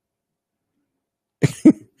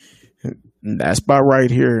 that's about right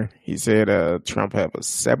here. He said Trump have a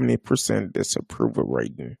 70% disapproval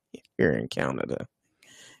rating here in Canada.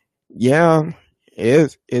 Yeah,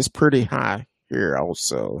 it's pretty high here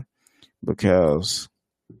also because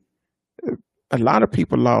a lot of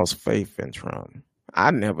people lost faith in Trump.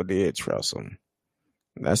 I never did trust him.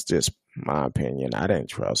 That's just my opinion. I didn't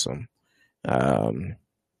trust him. Um,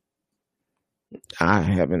 I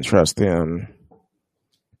haven't trusted him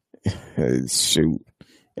shoot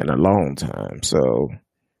in a long time. So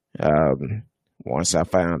once I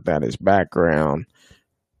found out his background,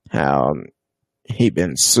 how he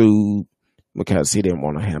been sued because he didn't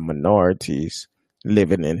want to have minorities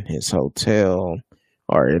living in his hotel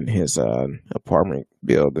or in his apartment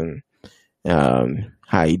building.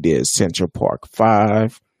 How he did Central Park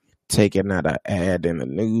 5, taking out an ad in the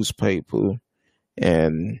newspaper.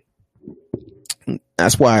 And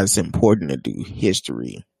that's why it's important to do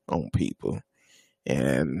history on people.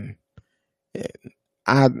 And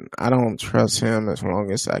I don't trust him as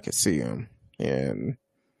long as I can see him. And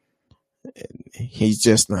he's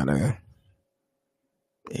just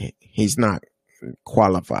he's not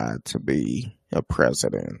qualified to be a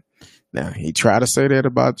president. Now, he tried to say that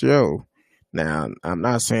about Joe. Now, I'm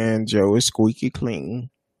not saying Joe is squeaky clean,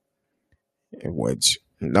 which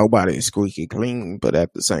nobody is squeaky clean, but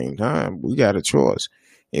at the same time, we got a choice.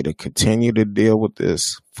 Either continue to deal with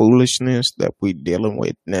this foolishness that we're dealing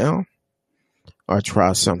with now or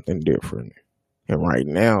try something different. And right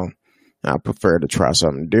now, I prefer to try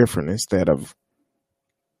something different instead of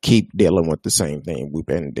keep dealing with the same thing we've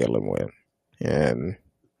been dealing with. And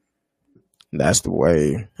that's the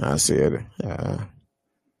way I see it.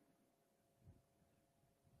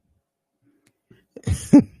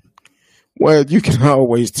 Well, you can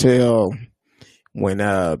always tell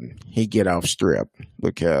when he get off strip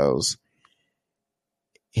because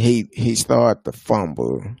he started to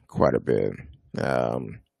fumble quite a bit.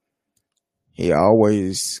 He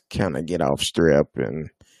always kind of get off strip, and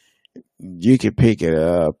you can pick it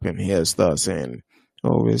up, and he'll start saying,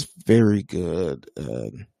 "Oh, it's very good,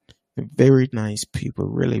 very nice people,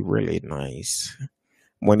 really, really nice."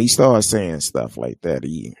 When he starts saying stuff like that,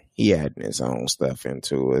 he adding his own stuff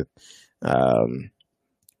into it. Um,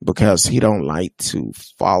 because he don't like to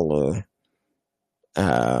follow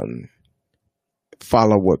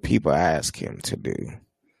what people ask him to do.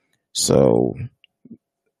 So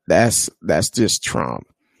that's just Trump.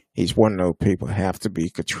 He's one of those people have to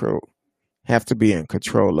be in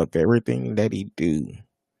control of everything that he do.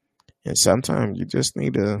 And sometimes you just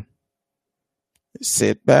need to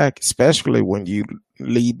sit back, especially when you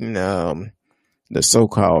leading the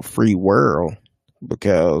so-called free world,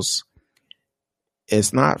 because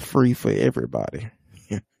it's not free for everybody.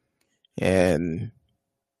 And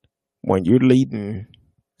when you're leading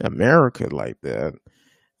America like that,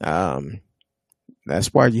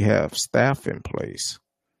 that's why you have staff in place.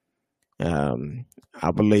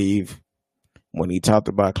 I believe when he talked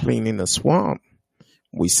about cleaning the swamp,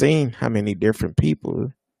 we seen how many different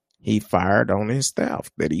people he fired on his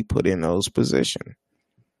staff that he put in those positions.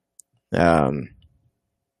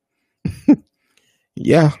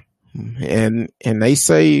 Yeah, and they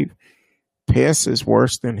say Pence is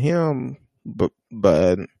worse than him,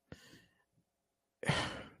 but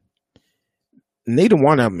neither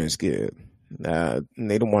one of them is good.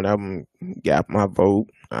 Neither one of them got my vote.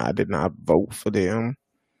 I did not vote for them.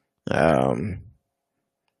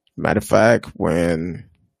 Matter of fact, when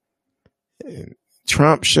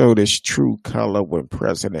Trump showed his true color when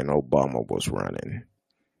President Obama was running,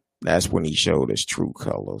 that's when he showed his true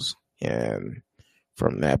colors. And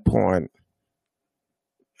from that point,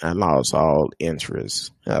 I lost all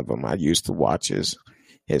interest of him. I used to watch his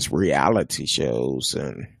reality shows,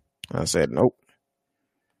 and I said, nope.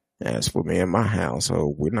 As for me and my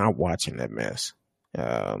household, we're not watching that mess.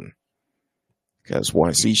 Because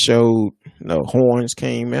once he showed the horns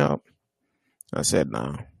came out, I said,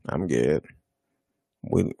 no, I'm good.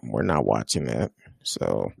 We're not watching that.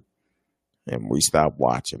 So, and we stopped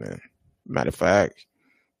watching it. Matter of fact,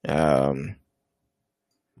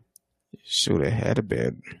 should have had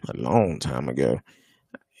been a long time ago.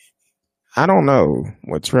 I don't know.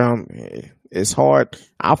 With Trump, it's hard.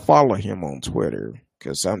 I follow him on Twitter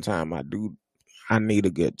because sometimes I need a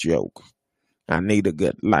good joke. I need a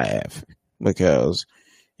good laugh, because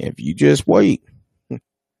if you just wait,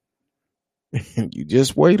 you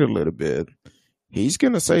just wait a little bit, he's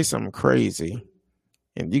going to say something crazy,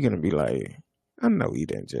 and you're going to be like, I know he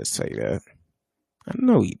didn't just say that. I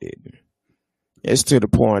know he didn't. It's to the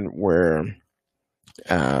point where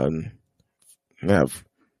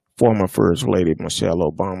former First Lady Michelle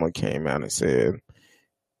Obama came out and said,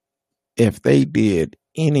 if they did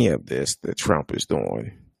any of this that Trump is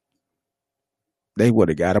doing, they would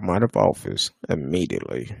have got him out of office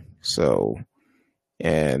immediately. So,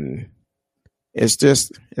 and it's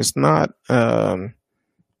not good.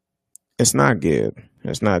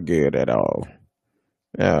 It's not good at all.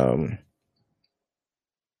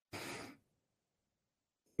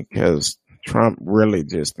 Because Trump really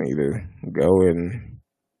just need to go and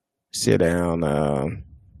sit down.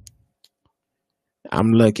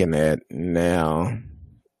 I'm looking at now.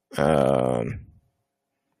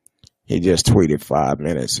 He just tweeted 5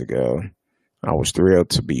 minutes ago. I was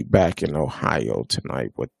thrilled to be back in Ohio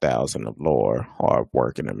tonight with thousands of loyal,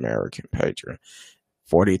 hard-working American patriots.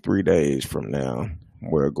 43 days from now,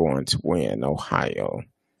 we're going to win Ohio,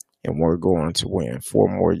 and we're going to win 4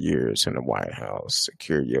 more years in the White House.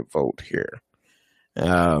 Secure your vote here.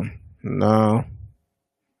 No.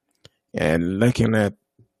 And looking at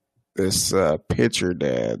this picture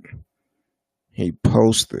that he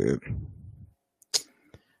posted,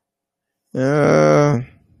 can't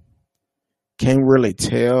really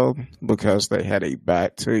tell because they had a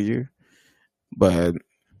back to you. But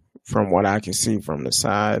from what I can see from the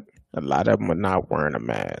side, a lot of them are not wearing a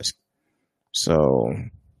mask. So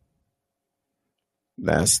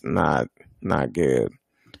that's not good.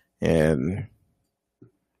 And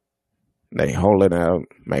they hold it up,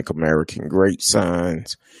 make American great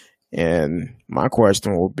signs. And my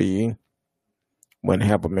question will be, when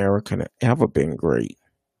have America ever been great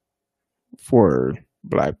for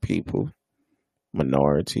Black people,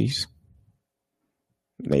 minorities?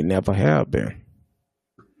 They never have been.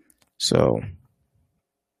 So,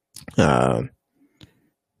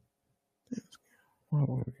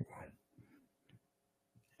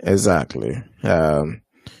 exactly.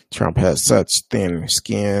 Trump has such thin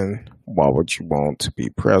skin. Why would you want to be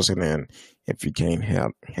president if you can't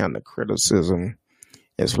handle criticism?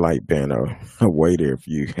 It's like being a waiter if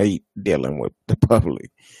you hate dealing with the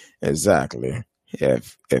public. Exactly.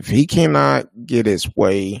 If he cannot get his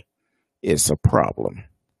way, it's a problem.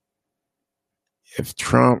 If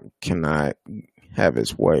Trump cannot have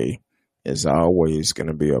his way, it's always going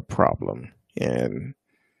to be a problem. And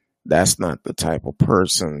that's not the type of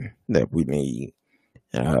person that we need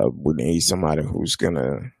We need somebody who's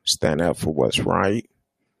gonna stand up for what's right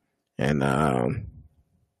and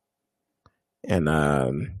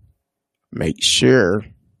make sure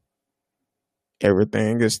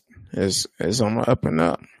everything is on the up and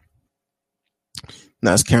up.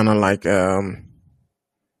 That's kind of like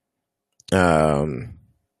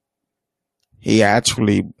he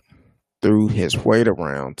actually threw his weight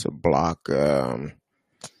around to block the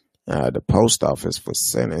post office for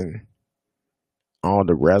sending all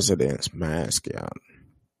the residents masks out.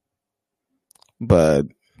 But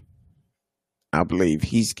I believe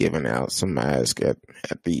he's giving out some masks at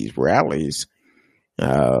these rallies.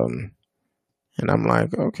 And I'm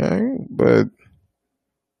like, okay, but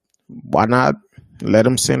why not let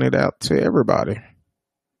him send it out to everybody?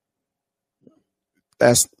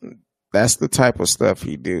 That's the type of stuff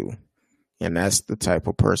he do. And that's the type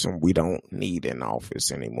of person we don't need in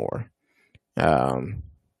office anymore.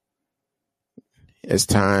 It's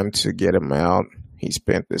time to get him out. He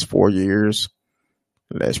spent this 4 years.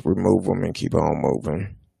 Let's remove him and keep on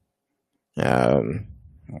moving.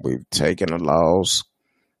 We've taken a loss,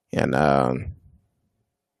 and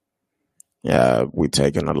we've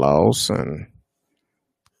taken a loss, and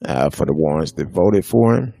for the ones that voted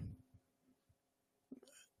for him,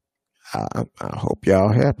 I hope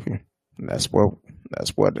y'all happy. That's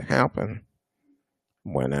what happened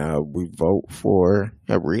when we vote for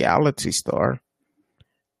a reality star.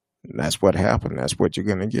 That's what happened. That's what you're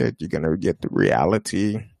gonna get. You're gonna get the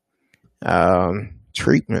reality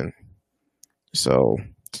treatment. So,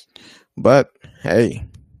 but hey,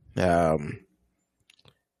 I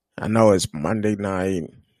know it's Monday night.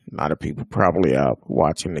 A lot of people probably out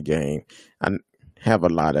watching the game. I have a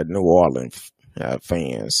lot of New Orleans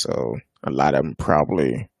fans, so a lot of them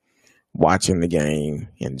probably watching the game,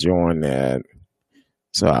 enjoying that.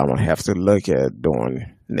 So I'm gonna have to look at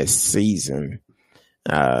during this season.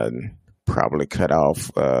 Probably cut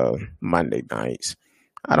off Monday nights.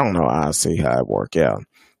 I don't know. I'll see how it work out.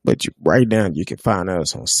 But right now, you can find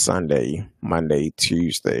us on Sunday, Monday,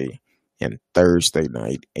 Tuesday, and Thursday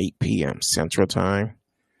night, 8 p.m. Central Time.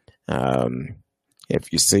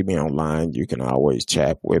 If you see me online, you can always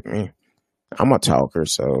chat with me. I'm a talker,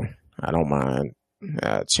 so I don't mind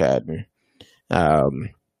chatting.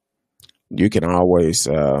 You can always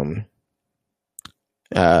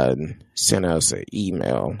send us an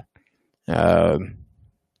email.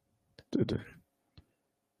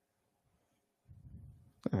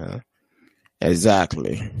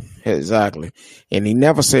 Exactly. And he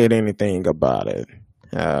never said anything about it.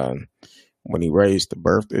 When he raised the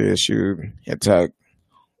birthday issue, it took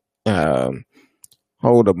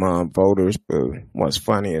hold among voters. But what's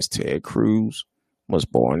funny is Ted Cruz was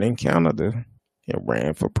born in Canada and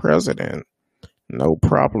ran for president. No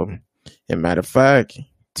problem. As a matter of fact,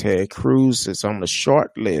 Ted Cruz is on the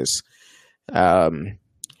short list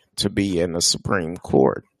to be in the Supreme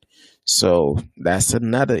Court. So that's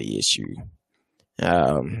another issue.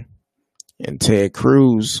 And Ted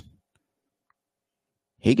Cruz,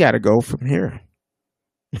 he got to go from here.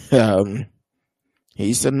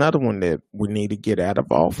 He's another one that we need to get out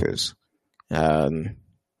of office.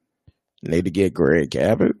 Need to get Greg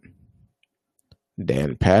Abbott,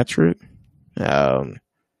 Dan Patrick, Ken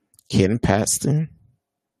Paxton,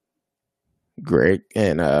 Greg,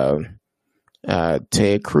 and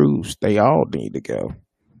Ted Cruz. They all need to go.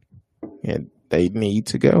 And they need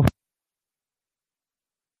to go.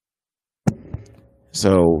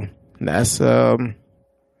 So that's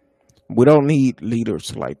we don't need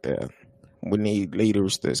leaders like that. We need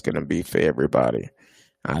leaders that's gonna be for everybody.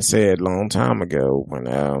 I said a long time ago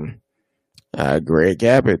when Greg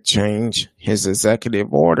Abbott changed his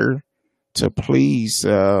executive order to please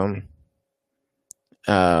the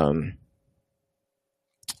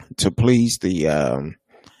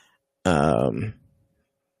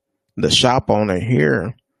shop owner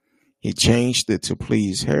here. He changed it to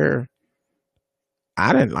please her.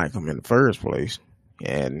 I didn't like him in the first place,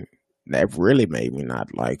 and that really made me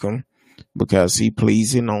not like him because he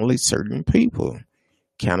pleasing only certain people.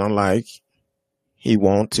 Kind of like he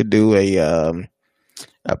want to do a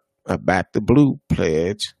Back the Blue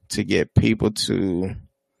pledge to get people to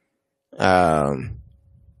a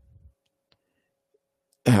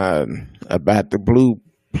Back the Blue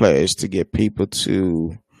pledge to get people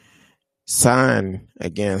to sign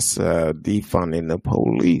against defunding the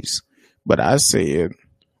police. But I said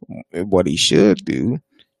what he should do,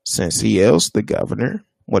 since he is the governor,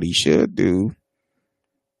 what he should do,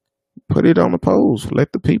 put it on the polls.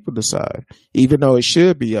 Let the people decide. Even though it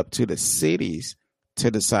should be up to the cities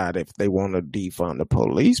to decide if they want to defund the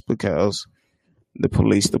police, because the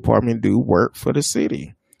police department do work for the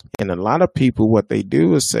city. And a lot of people, what they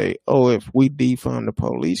do is say, oh, if we defund the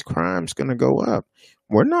police, crime's going to go up.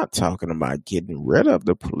 We're not talking about getting rid of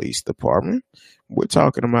the police department. We're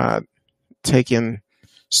talking about taking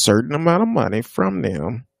certain amount of money from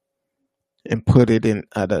them and put it in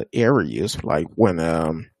other areas, like when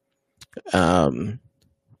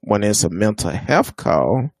it's a mental health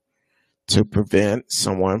call to prevent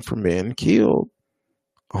someone from being killed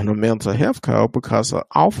on a mental health call because an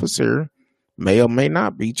officer may or may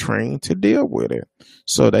not be trained to deal with it.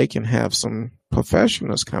 So they can have some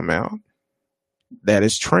professionals come out that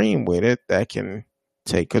is trained with it, that can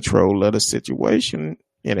take control of the situation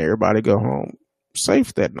and everybody go home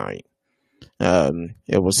safe that night.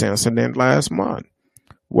 It was an incident last month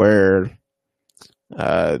where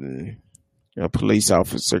a police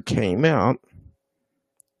officer came out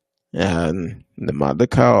and the mother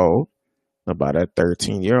called about a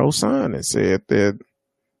 13-year-old son and said that,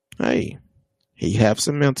 hey, he has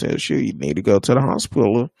some mental issue. You need to go to the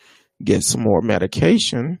hospital, get some more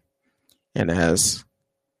medication. And as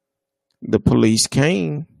the police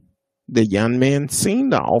came, the young man seen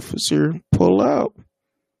the officer pull up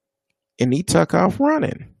and he took off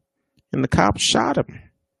running and the cops shot him.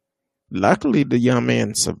 Luckily, the young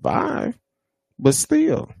man survived, but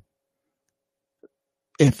still,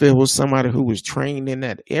 if it was somebody who was trained in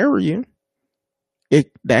that area,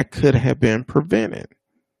 that could have been prevented.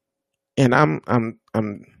 And I'm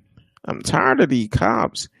tired of these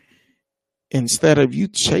cops. Instead of you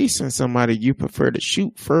chasing somebody, you prefer to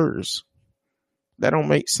shoot first. That don't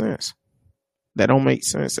make sense. That don't make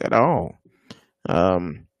sense at all.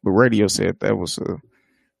 But radio said that was a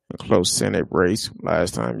close Senate race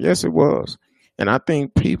last time. Yes, it was. And I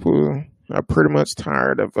think people are pretty much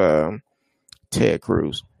tired of Ted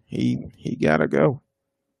Cruz. He gotta go.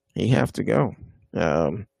 He have to go.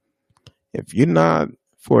 If you're not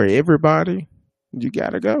for everybody, you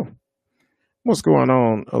gotta go. What's going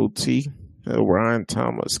on, OT? Ryan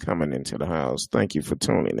Thomas coming into the house. Thank you for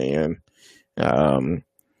tuning in.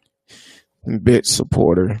 Bit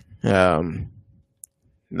supporter.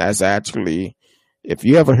 That's actually, if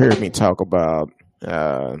you ever heard me talk about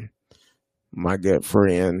my good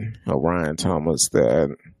friend Ryan Thomas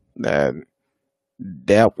that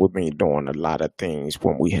dealt with me doing a lot of things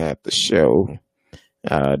when we had the show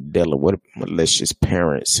dealing with malicious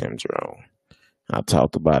parent syndrome. I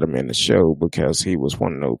talked about him in the show because he was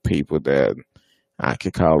one of those people that I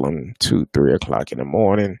could call him 2, 3 o'clock in the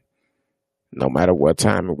morning. No matter what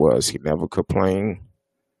time it was, he never complained.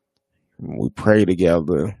 We prayed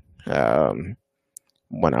together when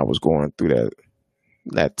I was going through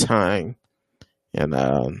that time. And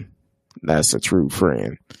that's a true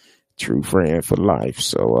friend for life.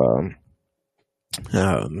 So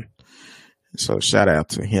shout out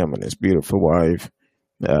to him and his beautiful wife.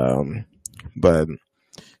 But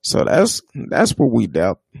so that's what we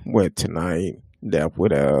dealt with tonight. Dealt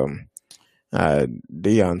with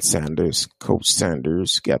Deion Sanders, Coach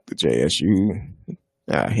Sanders, got the JSU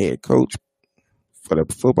head coach for the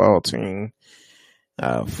football team.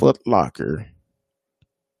 Foot Locker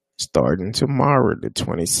starting tomorrow, the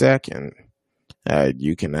 22nd.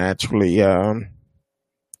 You can actually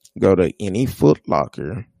go to any Foot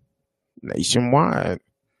Locker nationwide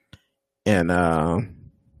and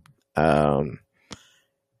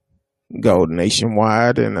go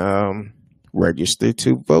nationwide and register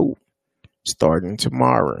to vote starting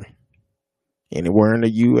tomorrow. Anywhere in the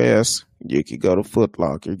U.S., you could go to Foot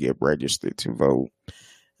Locker, get registered to vote.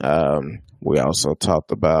 We also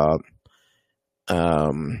talked about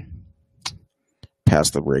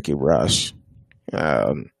Pastor Ricky Rush.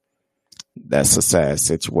 That's a sad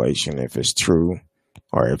situation if it's true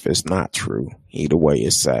or if it's not true. Either way,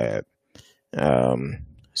 it's sad.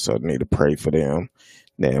 So need to pray for them.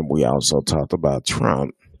 Then we also talked about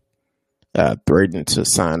Trump threatening to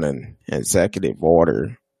sign an executive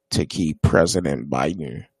order to keep President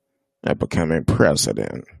Biden becoming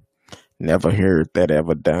president. Never heard that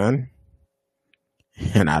ever done.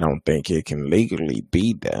 And I don't think it can legally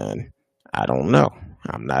be done. I don't know.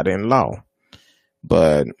 I'm not in law.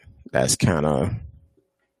 But that's kind of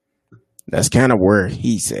where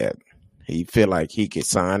he's at. He feel like he could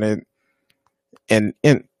sign it. And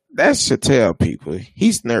that should tell people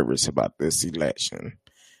he's nervous about this election.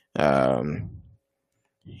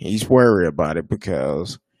 He's worried about it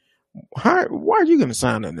because why are you going to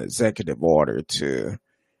sign an executive order to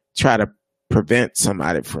try to prevent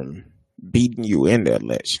somebody from beating you in the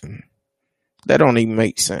election? That don't even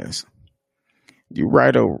make sense. You're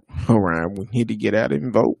right around. We need to get out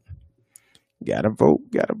and vote. Gotta vote.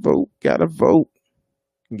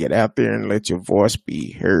 Get out there and let your voice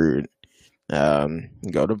be heard.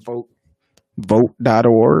 Go to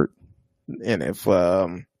vote.org. And if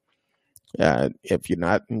you're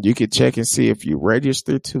not, you can check and see if you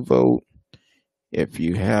registered to vote. If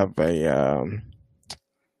you have a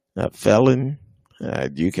felon,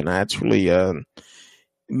 you can actually,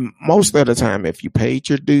 most of the time, if you paid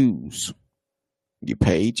your dues,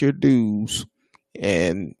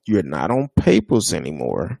 and you're not on papers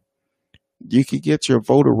anymore, you could get your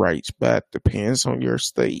voter rights back. Depends on your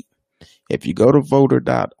state. If you go to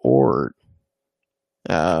voter.org,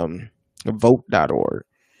 vote.org,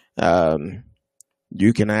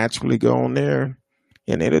 you can actually go on there,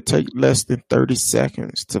 and it'll take less than 30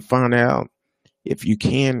 seconds to find out if you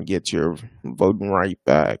can get your voting right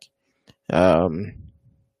back.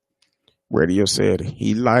 Radio said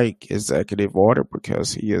he liked executive order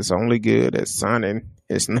because he is only good at signing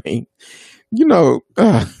his name. You know,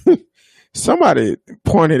 somebody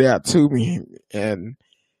pointed out to me, and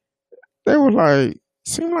they were like,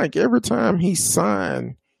 seemed like every time he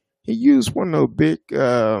signed, he used one of those big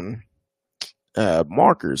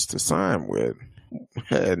markers to sign with.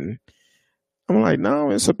 And I'm like,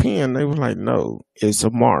 no, it's a pen. They were like, no, it's a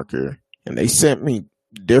marker. And they sent me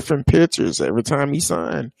different pictures every time he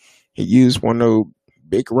signed. He used one of those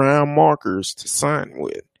big round markers to sign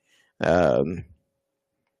with. I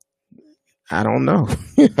don't know.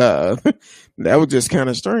 That was just kind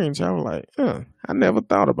of strange. I was like, I never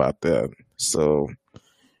thought about that. So,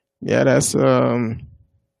 yeah, that's kind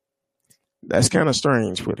of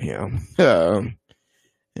strange with him.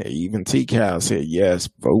 Even T-Cal said, yes,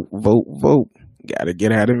 vote, vote, vote. Got to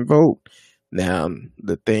get out and vote. Now,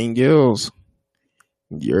 the thing is,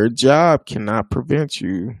 your job cannot prevent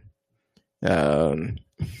you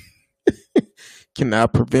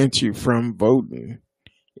from voting.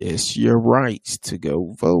 It's your rights to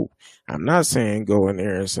go vote. I'm not saying go in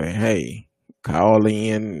there and say, hey, call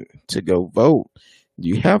in to go vote.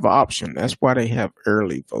 You have an option. That's why they have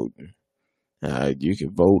early voting. You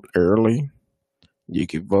can vote early. You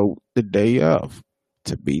can vote the day of.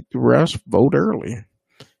 To beat the rush, vote early.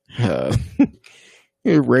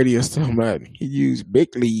 Radio's talking about he used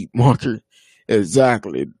big lead marker.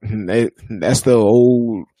 Exactly. That's the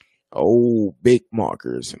old big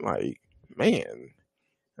markers. Like, man,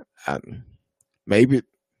 maybe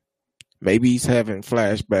he's having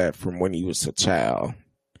flashback from when he was a child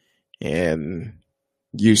and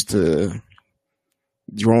used to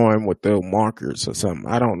drawing with those markers or something.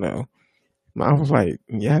 I don't know. I was like,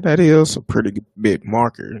 yeah, that is a pretty big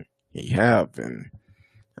marker he have, and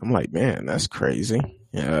I'm like, man, that's crazy.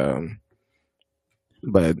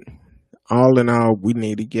 But all in all, we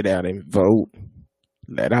need to get out and vote.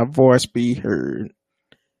 Let our voice be heard.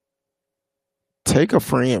 Take a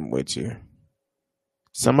friend with you.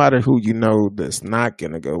 Somebody who you know that's not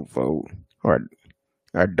going to go vote or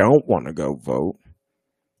don't want to go vote.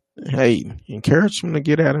 Hey, encourage them to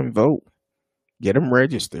get out and vote. Get them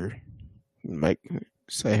registered.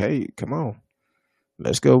 Say, hey, come on.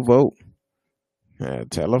 Let's go vote.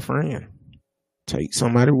 Tell a friend. Take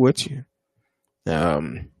somebody with you.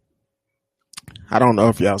 I don't know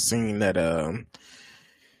if y'all seen that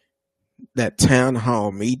that town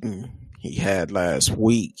hall meeting he had last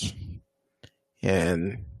week,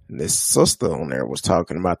 and this sister on there was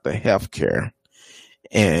talking about the healthcare,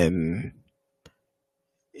 and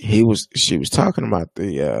she was talking about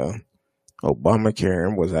the Obamacare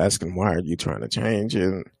and was asking, why are you trying to change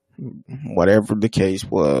it? Whatever the case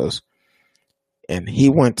was. And he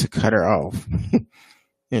went to cut her off.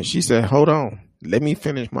 And she said, hold on, let me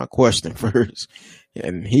finish my question first.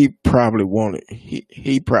 And he probably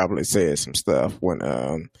he probably said some stuff when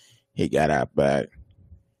he got out back.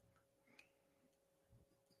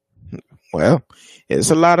 Well, it's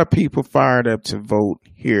a lot of people fired up to vote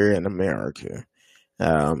here in America.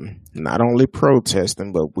 Not only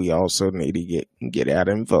protesting, but we also need to get out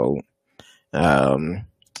and vote.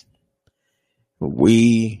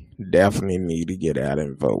 We definitely need to get out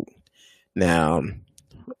and vote. Now,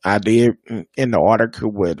 I did in the article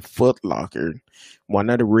with Foot Locker, one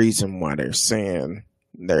of the reasons why they're saying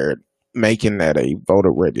they're making that a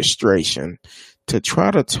voter registration to try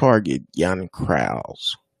to target young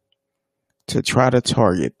crowds, to try to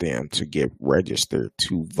target them to get registered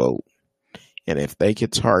to vote. And if they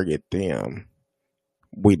could target them,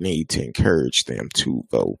 we need to encourage them to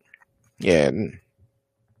vote. And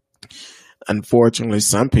unfortunately,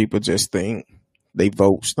 some people just think their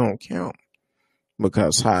votes don't count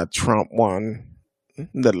because how Trump won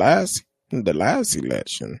the last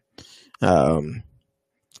election.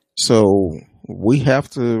 So we have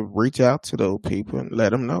to reach out to those people and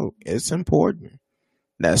let them know it's important.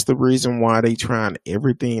 That's the reason why they trying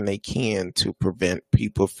everything they can to prevent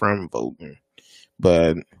people from voting.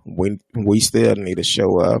 but we still need to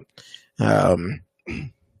show up. Um,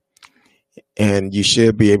 and you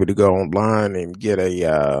should be able to go online and get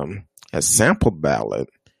a sample ballot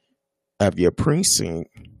of your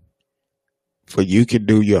precinct, for you can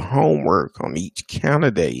do your homework on each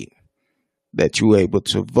candidate that you're able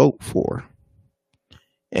to vote for,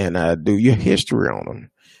 and do your history on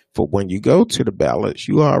them. For when you go to the ballots,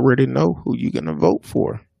 you already know who you're going to vote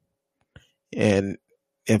for. And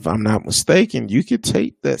if I'm not mistaken, you could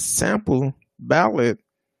take that sample ballot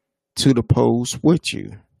to the polls with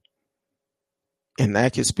you, and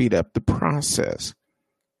that can speed up the process.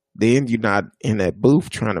 Then you're not in that booth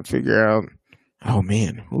trying to figure out, oh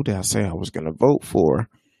man, who did I say I was going to vote for?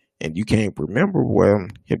 And you can't remember. Well,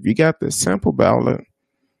 if you got the sample ballot,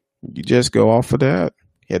 you just go off of that.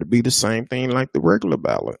 It'll be the same thing like the regular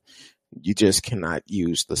ballot. You just cannot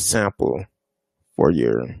use the sample for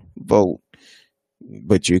your vote.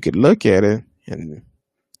 But you could look at it and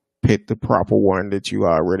pick the proper one that you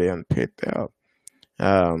already picked out.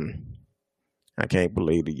 I can't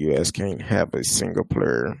believe the U.S. can't have a single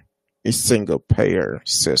payer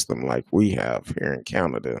system like we have here in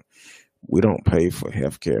Canada. We don't pay for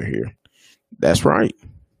healthcare here. That's right.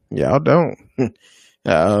 Y'all don't.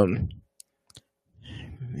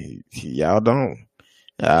 Y'all don't.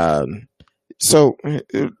 So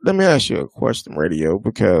let me ask you a question, Radio,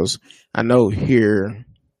 because I know here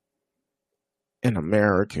in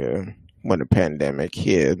America, when the pandemic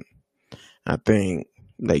hit, I think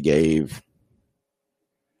they gave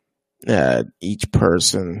each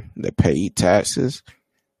person that paid taxes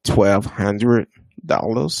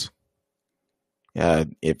 $1,200.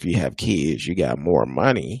 If you have kids, you got more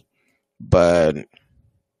money, but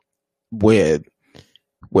with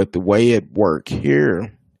the way it worked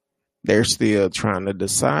here, they're still trying to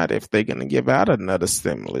decide if they're going to give out another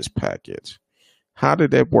stimulus package. How did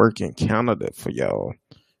that work in Canada for y'all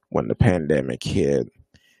when the pandemic hit?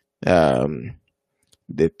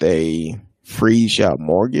 Did they freeze your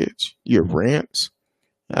mortgage, your rents?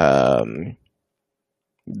 Did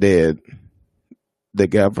the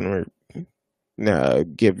governor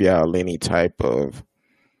give y'all any type of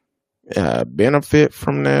benefit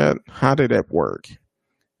from that? How did that work?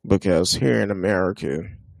 Because here in America,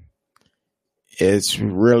 it's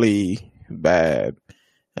really bad.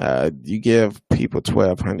 You give people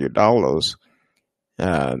 $1,200,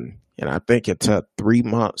 and I think it took 3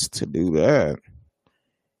 months to do that.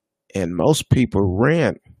 And most people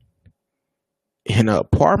rent in an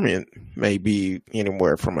apartment maybe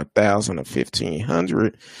anywhere from $1,000 to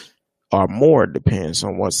 $1,500 or more, depends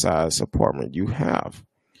on what size apartment you have.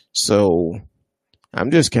 So I'm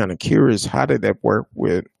just kind of curious, how did that work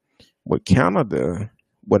with Canada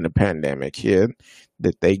when the pandemic hit?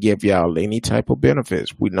 Did they give y'all any type of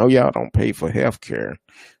benefits? We know y'all don't pay for health care,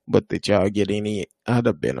 but did y'all get any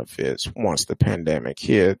other benefits once the pandemic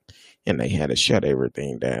hit and they had to shut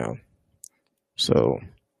everything down? So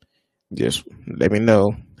just let me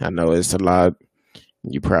know. I know it's a lot.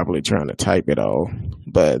 You're probably trying to type it all,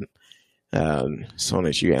 but as soon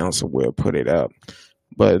as you answer, we'll put it up.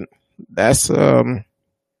 But that's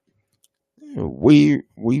we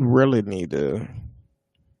really need to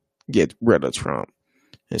get rid of Trump.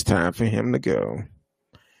 It's time for him to go.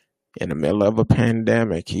 In the middle of a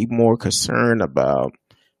pandemic, he's more concerned about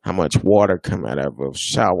how much water come out of a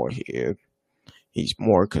shower head. He's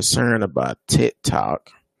more concerned about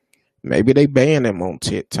TikTok. Maybe they banned him on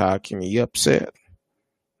TikTok and he upset.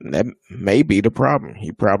 And that may be the problem.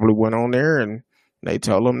 He probably went on there and they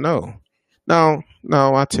told him no. No,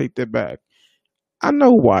 I take that back. I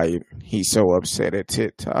know why he's so upset at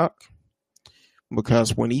TikTok.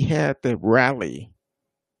 Because when he had the rally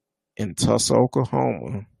in Tulsa,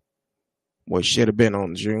 Oklahoma, which should have been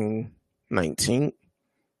on June 19th,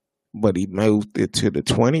 but he moved it to the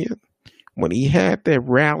 20th. When he had that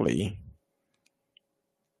rally,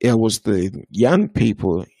 it was the young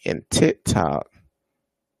people in TikTok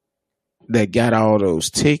that got all those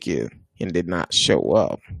tickets and did not show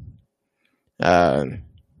up.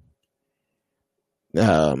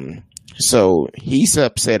 So he's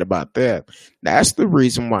upset about that. That's the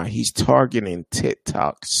reason why he's targeting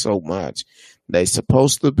TikTok so much. They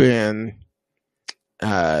supposed to have been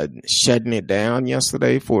shutting it down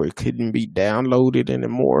yesterday for it couldn't be downloaded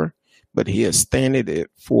anymore, but he extended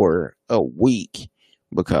it for a week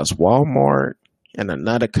because Walmart and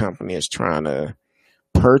another company is trying to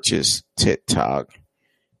purchase TikTok,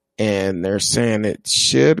 and they're saying it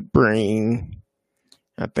should bring,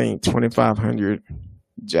 I think, 2,500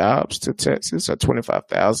 jobs to Texas or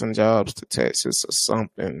 25,000 jobs to Texas or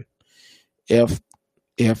something if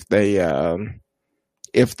the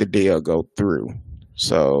deal go through.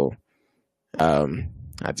 So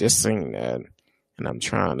I just seen that, and I'm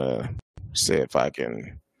trying to see if I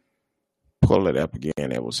can pull it up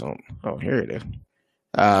again. It was on. Oh, here it is.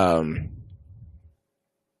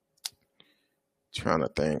 Trying to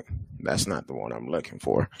think. That's not the one I'm looking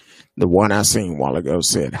for. The one I seen a while ago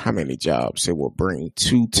said how many jobs it will bring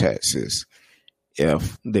to Texas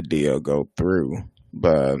if the deal go through.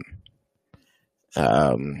 But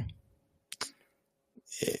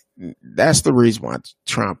that's the reason why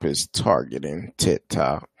Trump is targeting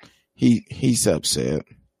TikTok. He's upset.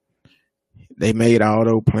 They made all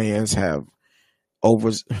those plans have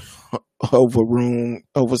oversized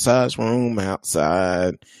room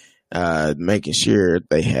outside, making sure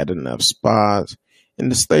they had enough spots,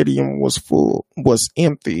 and the stadium was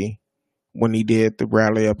empty when he did the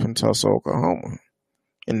rally up in Tulsa, Oklahoma,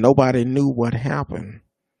 and nobody knew what happened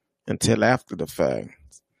until after the fact.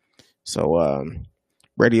 So,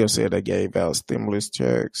 radio said they gave out stimulus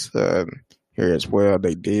checks here as well.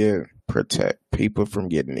 They did protect people from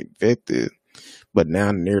getting evicted, but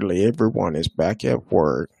now nearly everyone is back at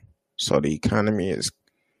work, so the economy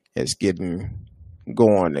is getting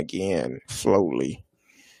going again slowly.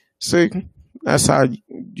 See, that's how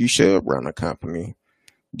you should run a company.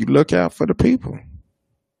 You look out for the people.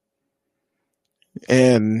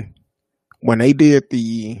 And when they did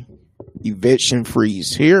the eviction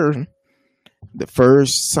freeze here, the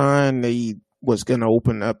first sign they was going to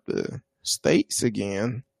open up the states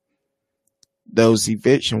again, those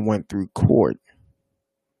eviction went through court.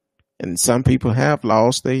 And some people have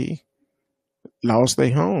lost their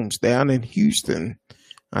homes down in Houston.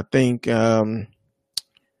 I think before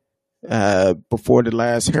the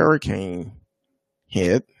last hurricane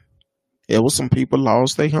hit, there was some people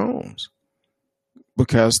lost their homes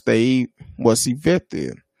because they was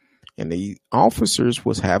evicted, and the officers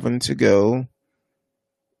was having to go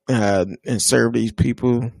and serve these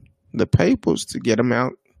people the papers to get them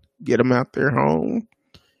out their home.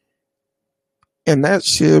 And that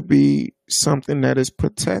should be something that is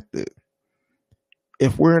protected.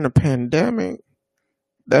 If we're in a pandemic,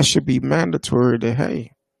 that should be mandatory that,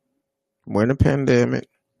 hey, we're in a pandemic.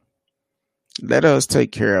 Let us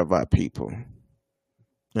take care of our people.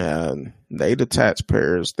 They the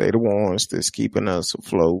taxpayers. They the ones that's keeping us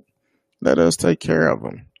afloat. Let us take care of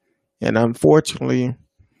them. And unfortunately,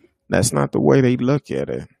 that's not the way they look at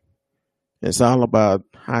it. It's all about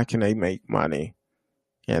how can they make money.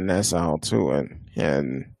 And that's all to it.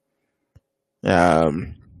 And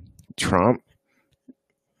Trump,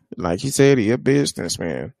 like he said, he's a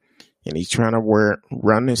businessman. And he's trying to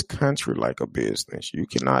run this country like a business. You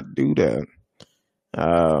cannot do that.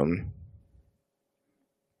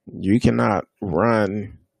 You cannot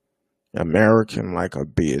run American like a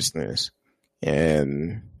business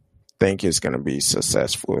and think it's going to be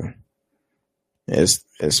successful.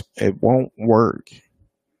 It won't work.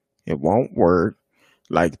 It won't work.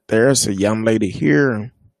 Like there's a young lady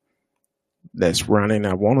here that's running,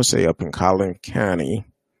 I want to say up in Collin County.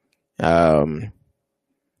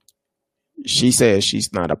 She says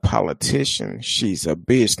she's not a politician. She's a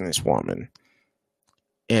businesswoman.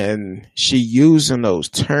 And she using those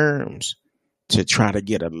terms to try to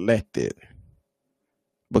get elected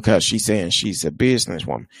because she's saying she's a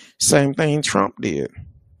businesswoman. Same thing Trump did.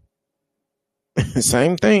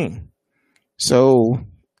 Same thing. So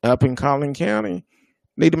up in Collin County,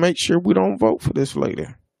 need to make sure we don't vote for this lady.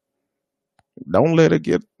 Don't let her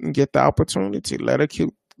get the opportunity. Let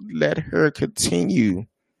her continue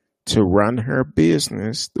to run her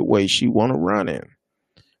business the way she want to run it,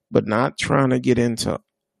 but not trying to get into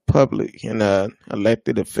public in a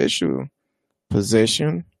elected official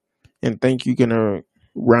position and think you're gonna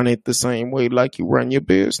run it the same way like you run your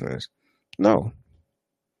business. No.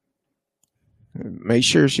 Make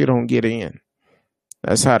sure she don't get in.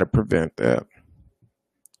 That's how to prevent that.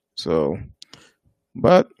 So,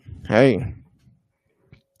 but hey,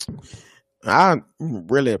 I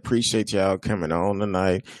really appreciate y'all coming on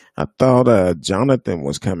tonight. I thought Jonathan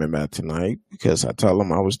was coming back tonight because I told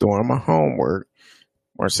him I was doing my homework.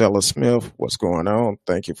 Marcella Smith, what's going on?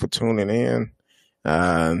 Thank you for tuning in.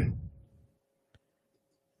 I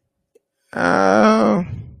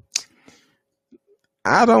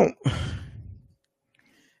don't.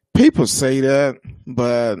 People say that,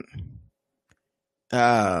 but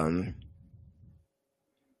I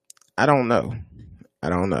don't know.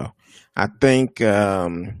 I think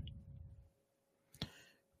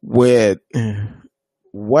with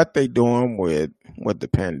what they're doing with the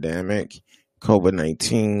pandemic,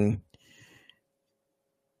 COVID-19,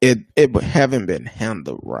 it haven't been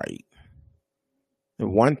handled right. The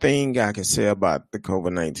one thing I can say about the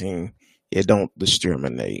COVID-19, it don't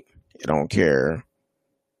discriminate. It don't care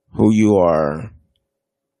who you are,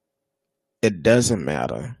 it doesn't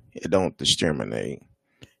matter. It don't discriminate.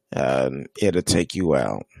 It'll take you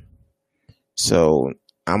out. So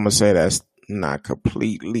I'm going to say that's not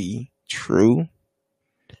completely true.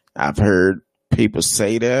 I've heard people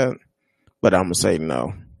say that, but I'm going to say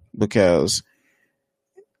no, because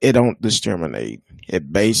it don't discriminate.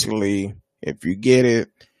 It basically, if you get it,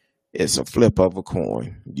 it's a flip of a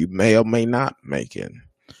coin. You may or may not make it.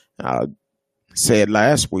 I said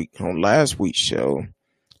last week, on last week's show,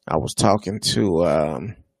 I was talking to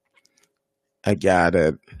a guy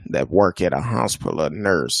that worked at a hospital, a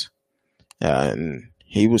nurse, and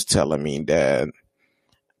he was telling me that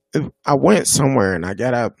if I went somewhere and I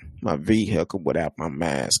got out my vehicle without my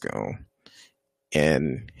mask on,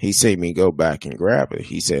 and he said me go back and grab it.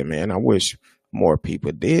 He said, man, I wish more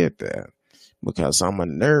people did that, because I'm a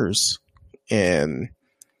nurse and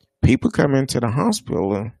people come into the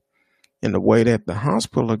hospital in the way that the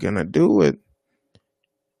hospital are going to do it.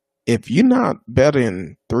 If you're not better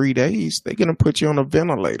in 3 days, they're going to put you on a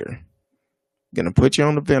ventilator.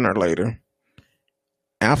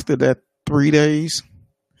 After that 3 days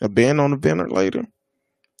of being on the ventilator,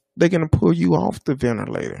 they're going to pull you off the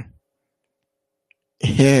ventilator.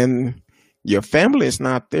 And your family is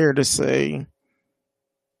not there to say,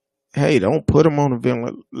 hey, don't put them on the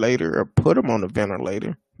ventilator or put them on the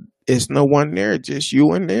ventilator. It's no one there, just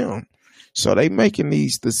you and them. So they making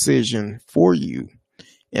these decisions for you.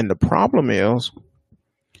 And the problem is,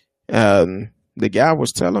 the guy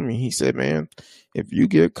was telling me, he said, man, if you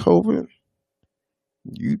get COVID,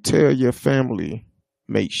 you tell your family,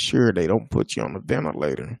 make sure they don't put you on the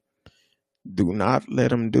ventilator. Do not let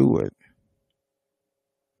them do it,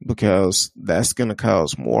 because that's going to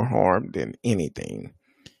cause more harm than anything.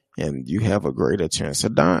 And you have a greater chance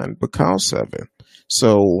of dying because of it.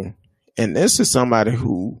 So, and this is somebody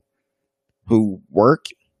who work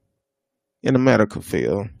in the medical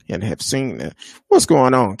field and have seen it. What's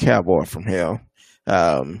going on, Cowboy from Hell?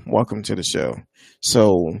 Welcome to the show.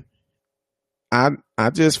 So I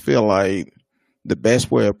just feel like the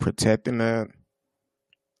best way of protecting that,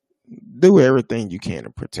 do everything you can to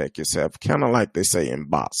protect yourself. Kind of like they say in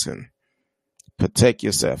boxing, protect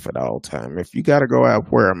yourself at all time. If you got to go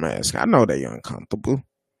out, wear a mask. I know they're uncomfortable.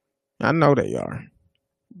 I know they are,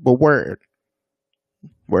 but wear it,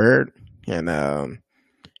 and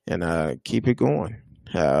keep it going.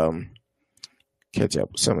 Catch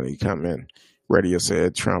up with some of you comment. Radio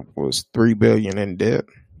said Trump was $3 billion in debt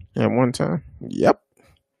at one time. Yep.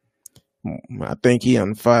 I think he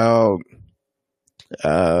unfiled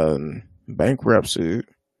bankruptcy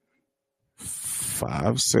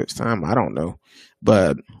 5-6 times. I don't know.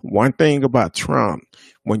 But one thing about Trump,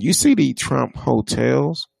 when you see the Trump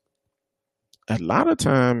hotels, a lot of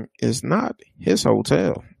time it's not his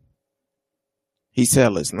hotel. He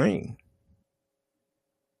sell his name.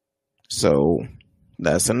 So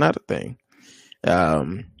that's another thing.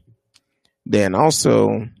 Then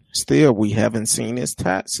also, still, we haven't seen his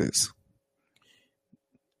taxes.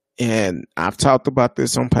 And I've talked about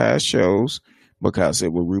this on past shows, because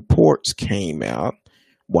it were reports came out.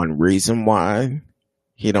 One reason why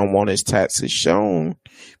he don't want his taxes shown,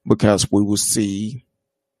 because we will see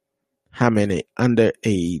how many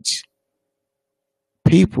underage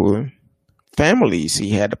people, families he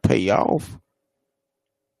had to pay off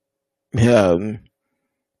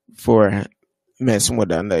for messing with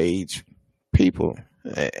underage people.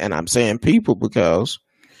 And I'm saying people because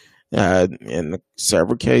in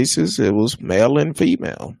several cases it was male and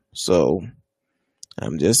female. So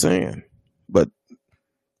I'm just saying. But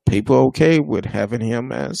people okay with having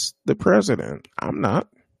him as the president. I'm not.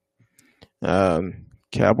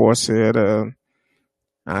 Cowboy said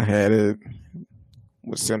I had it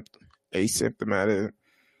with asymptomatic.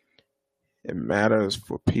 It matters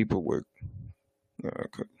for people with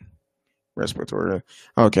respiratory.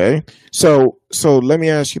 Okay, so let me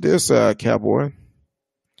ask you this, Cowboy.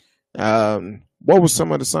 What were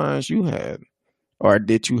some of the signs you had, or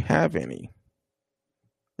did you have any?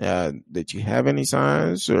 Did you have any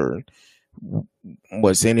signs, or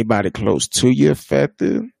was anybody close to you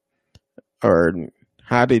affected, or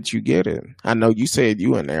how did you get it? I know you said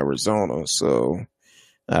you in Arizona, so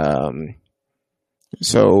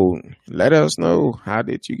let us know, how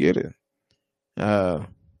did you get it?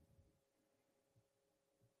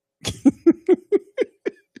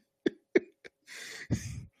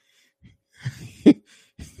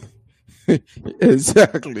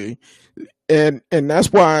 Exactly. And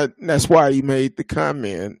that's why he made the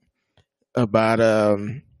comment about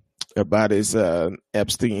his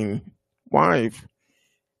Epstein wife,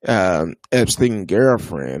 Epstein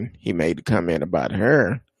girlfriend. He made the comment about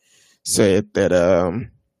her, said that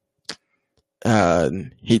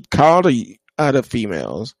He called the other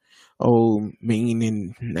females, oh, mean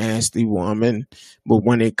and nasty woman. But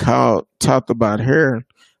when they talked about her,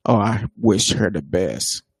 oh, I wish her the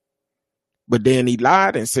best. But then he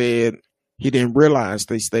lied and said he didn't realize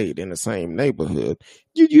they stayed in the same neighborhood.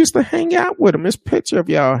 You used to hang out with them. This picture of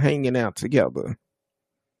y'all hanging out together.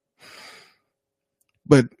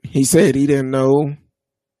 But he said he didn't know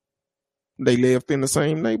they lived in the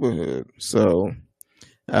same neighborhood. So,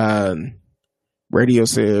 radio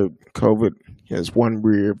said COVID is one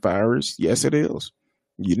weird virus. Yes, it is.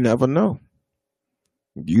 You never know.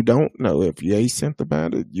 You don't know. If you ain't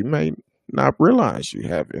about it, you may not realize you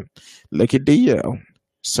have it. Look at DL.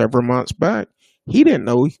 Several months back, he didn't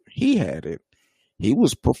know he had it. He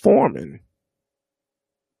was performing.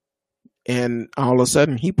 And all of a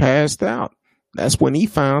sudden, he passed out. That's when he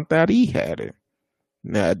found out he had it.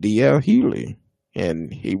 Now, DL Hughley.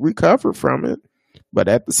 And he recovered from it. But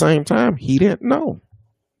at the same time, he didn't know.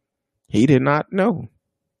 He did not know.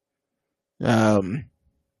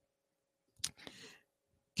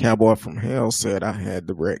 Cowboy from Hell said I had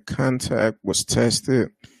direct contact, was tested,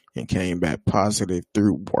 and came back positive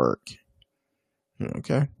through work.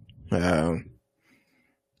 Okay.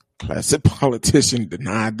 Classic politician,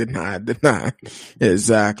 deny.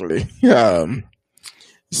 Exactly.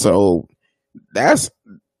 So that's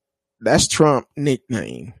Trump's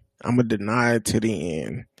nickname. I'm going to deny it to the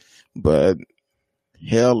end. But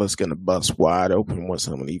hell is going to bust wide open when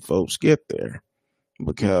some of these folks get there.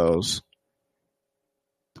 Because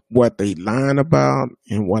what they lying about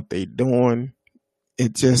and what they doing,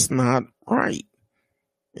 it's just not right.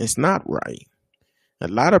 It's not right. A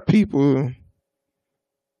lot of people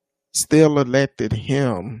still elected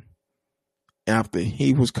him after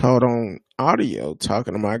he was caught on audio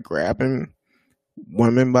talking about grabbing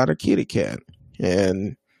women by the kitty cat.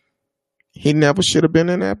 And he never should have been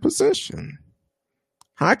in that position.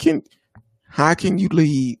 How can you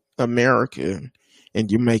lead America and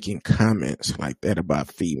you're making comments like that about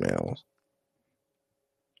females?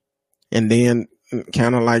 And then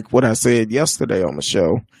kind of like what I said yesterday on the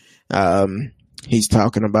show, he's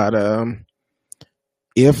talking about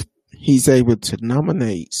if he's able to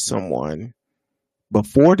nominate someone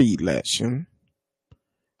before the election,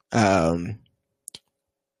 Roe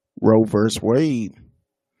versus Wade,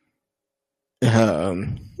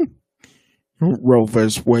 Roe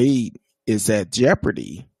versus Wade is at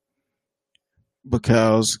jeopardy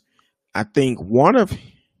because I think one of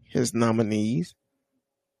his nominees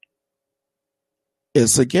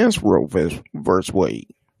is against Roe versus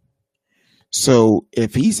Wade. So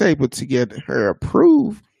if he's able to get her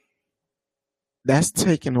approved, that's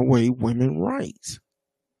taking away women's rights.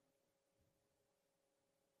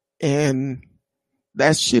 And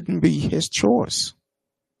that shouldn't be his choice.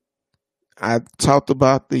 I talked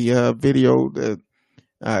about the video that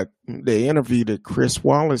the interview that Chris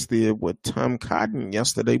Wallace did with Tom Cotton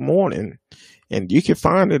yesterday morning, and you can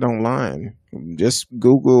find it online. Just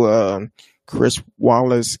Google Chris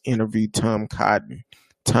Wallace interview Tom Cotton.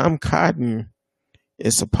 Tom Cotton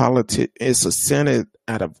is a senator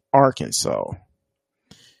out of Arkansas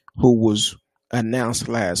who was announced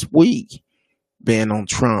last week being on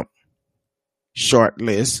Trump short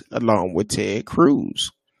list along with Ted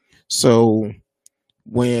Cruz. So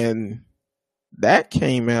when that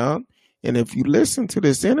came out, and if you listen to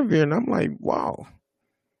this interview, and I'm like, wow.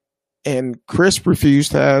 And Chris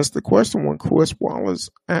refused to ask the question when Chris Wallace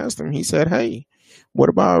asked him. He said, hey, what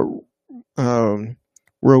about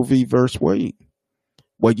Roe v. versus Wade?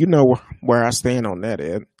 Well, you know where I stand on that,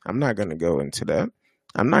 Ed. I'm not going to go into that.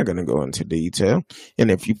 I'm not going to go into detail. And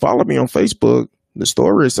if you follow me on Facebook, the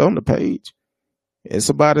story is on the page. It's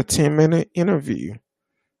about a 10-minute interview.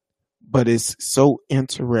 But it's so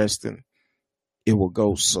interesting. It will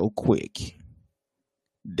go so quick.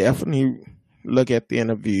 Definitely look at the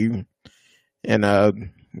interview and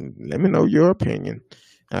let me know your opinion.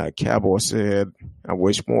 Cowboy said, I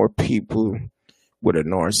wish more people with a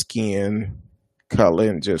dark skin color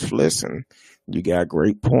and just listen. You got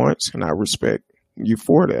great points and I respect you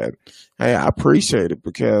for that. Hey, I appreciate it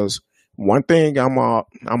because one thing I'm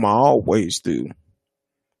always do,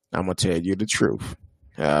 I'm going to tell you the truth.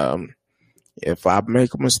 If I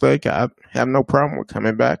make a mistake, I have no problem with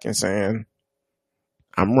coming back and saying,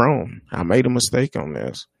 I'm wrong. I made a mistake on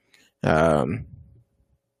this.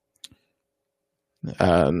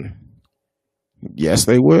 Yes,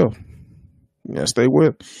 they will. Yes, they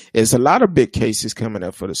will. There's a lot of big cases coming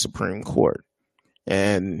up for the Supreme Court.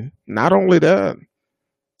 And not only that,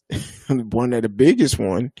 one of the biggest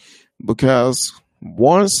one, because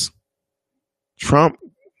once Trump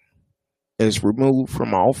is removed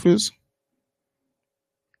from office,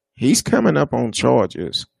 He's coming up on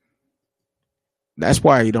charges. That's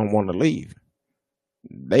why he don't want to leave.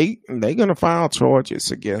 They gonna file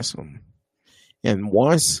charges against him, and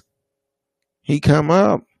once he come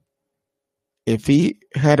up, if he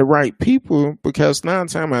had the right people, because 9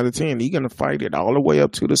 times out of 10 he's gonna fight it all the way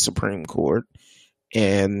up to the Supreme Court,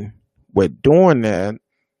 and with doing that,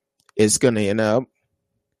 it's gonna end up,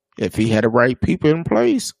 if he had the right people in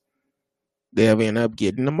place, they'll end up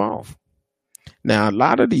getting him off. Now, a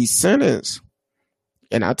lot of these senators,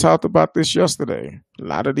 and I talked about this yesterday, a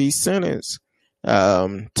lot of these senators,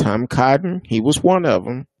 Tom Cotton, he was one of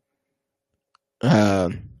them.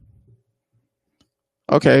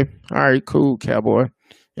 Okay, all right, cool, cowboy.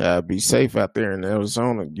 Be safe out there in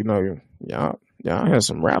Arizona. You know, y'all have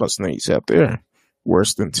some rattlesnakes out there,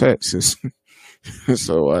 worse than Texas.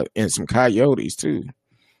 So, and some coyotes too.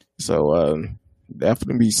 So,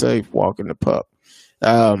 definitely be safe walking the pup.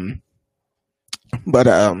 But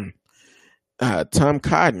Tom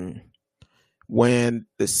Cotton, when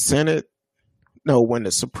the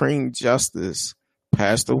Supreme Justice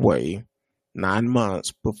passed away 9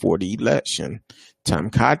 months before the election, Tom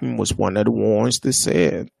Cotton was one of the ones that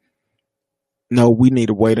said, no, we need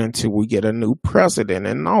to wait until we get a new president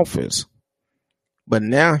in office. But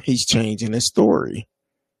now he's changing his story.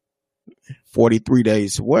 43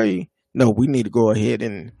 days away, no, we need to go ahead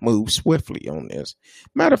and move swiftly on this.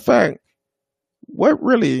 Matter of fact, what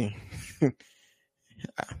really,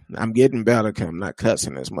 I'm getting better because I'm not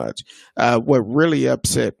cussing as much. What really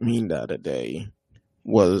upset me the other day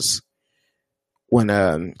was when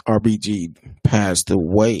RBG passed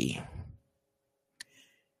away.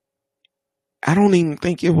 I don't even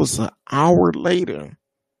think it was an hour later,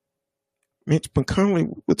 Mitch McConnell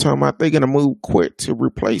was talking about they're going to move quick to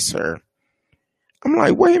replace her. I'm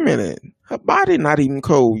like, wait a minute, her body not even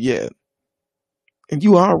cold yet, and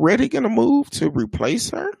you already going to move to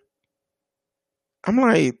replace her? I'm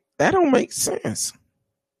like, that don't make sense.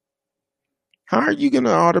 How are you going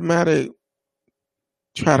to automatically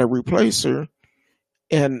try to replace her?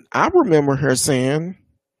 And I remember her saying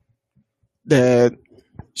that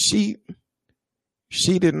she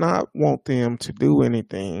did not want them to do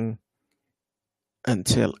anything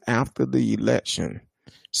until after the election.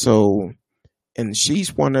 So, and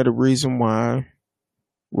she's one of the reasons why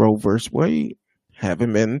Roe versus Wade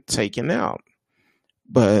haven't been taken out.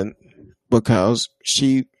 But because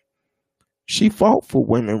she fought for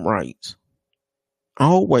women's rights.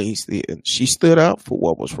 Always did. She stood up for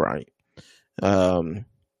what was right.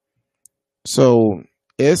 So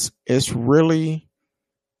it's really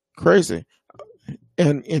crazy.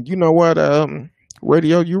 And you know what,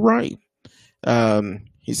 Radio, you're right.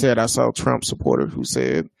 He said, I saw a Trump supporter who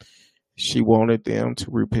said she wanted them to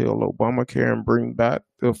repeal Obamacare and bring back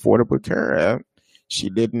the Affordable Care Act. She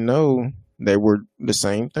didn't know they were the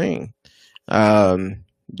same thing.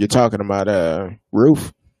 You're talking about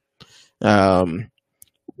Ruth.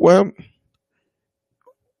 Well,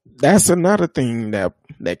 that's another thing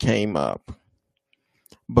that came up,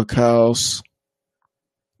 because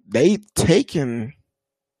they've taken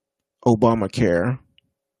Obamacare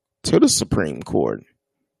to the Supreme Court,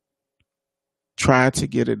 tried to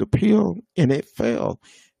get it appealed, and it failed.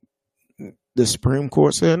 The Supreme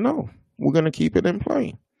Court said, no, we're going to keep it in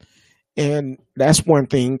play. And that's one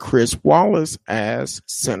thing Chris Wallace asked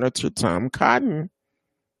Senator Tom Cotton.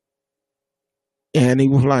 And he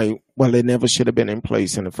was like, well, it never should have been in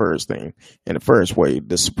place in the first way.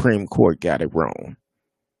 The Supreme Court got it wrong.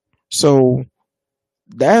 So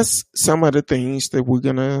that's some of the things that we're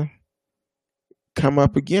going to come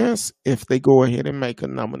up against if they go ahead and make a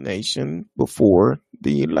nomination before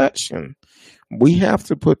the election. We have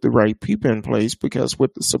to put the right people in place, because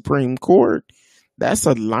with the Supreme Court, that's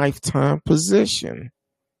a lifetime position.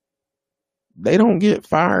 They don't get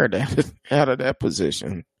fired out of that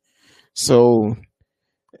position. So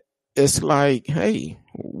it's like, hey,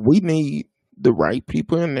 we need the right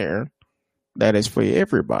people in there. That is for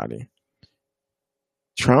everybody.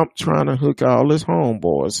 Trump trying to hook all his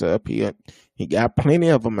homeboys up. He got plenty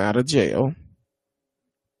of them out of jail.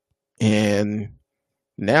 And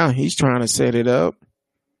now he's trying to set it up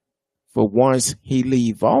for once he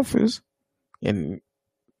leave office and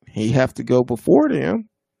he have to go before them,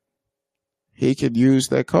 he could use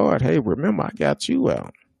that card. Hey, remember, I got you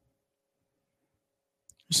out.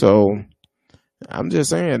 So I'm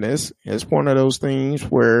just saying, it's one of those things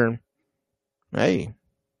where, hey,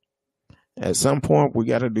 at some point we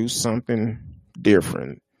got to do something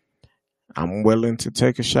different. I'm willing to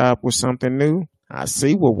take a shot with something new. I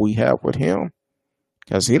see what we have with him,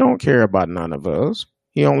 because he don't care about none of us.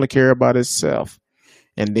 He only care about himself.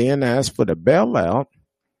 And then as for the bailout,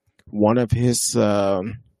 one of his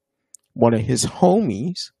one of his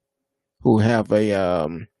homies who have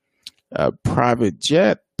a private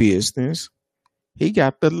jet business, he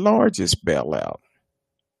got the largest bailout.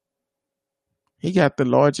 He got the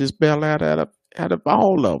largest bailout out of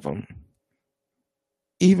all of them,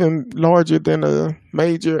 even larger than a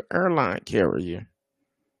major airline carrier,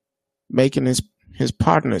 making his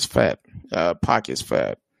partners fat, pockets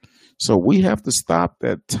fat. So we have to stop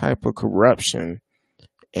that type of corruption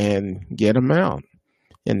and get him out.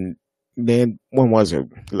 And then when was it?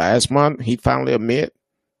 Last month he finally admit,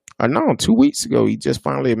 or no, 2 weeks ago he just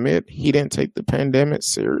finally admit he didn't take the pandemic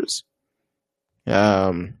serious.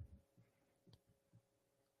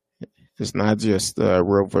 It's not just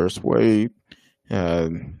Roe versus Wade.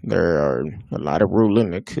 There are a lot of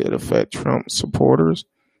ruling that could affect Trump supporters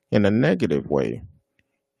in a negative way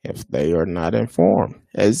if they are not informed.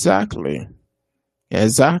 Exactly.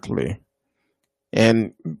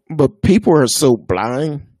 But people are so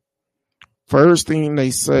blind. First thing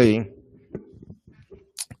they say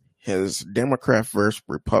is Democrat versus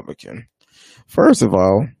Republican. First of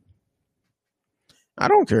all, I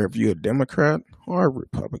don't care if you're a Democrat or a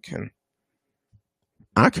Republican.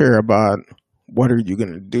 I care about what are you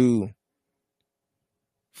going to do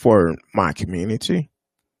for my community?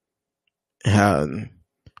 How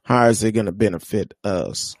is it going to benefit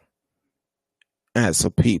us as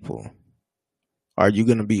a people? Are you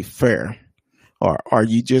going to be fair? Or are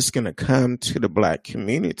you just going to come to the black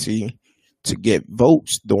community to get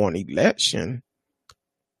votes during election?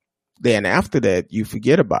 Then after that, you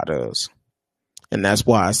forget about us. And that's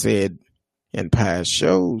why I said in past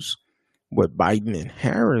shows with Biden and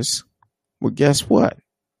Harris, well, guess what?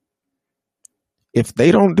 If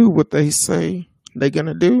they don't do what they say they're going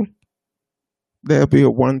to do, there'll be a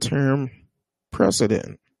one-term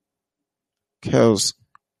president. Because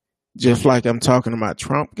just like I'm talking about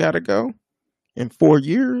Trump got to go, in 4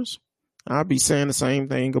 years, I'll be saying the same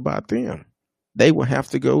thing about them. They will have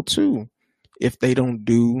to go too if they don't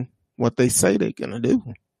do what they say they're going to do.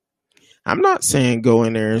 I'm not saying go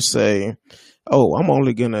in there and say, oh, I'm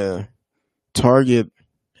only going to target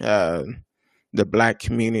the black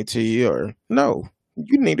community, or no,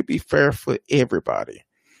 you need to be fair for everybody.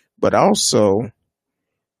 But also,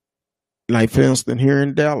 like for instance, here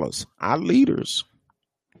in Dallas, our leaders,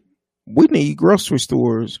 we need grocery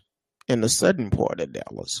stores in the southern part of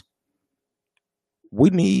Dallas. We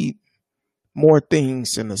need more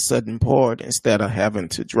things in the southern part instead of having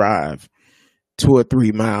to drive 2 or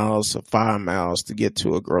 3 miles or 5 miles to get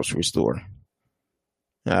to a grocery store.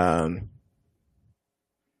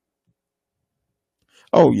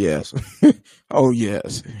 Oh, yes. Oh,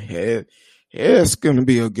 yes. It's going to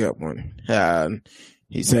be a good one.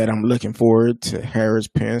 He said, I'm looking forward to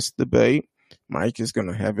Harris-Pence debate. Mike is going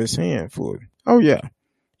to have his hand for it. Oh, yeah,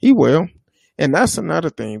 he will. And that's another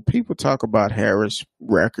thing. People talk about Harris'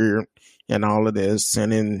 record and all of this,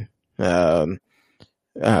 sending black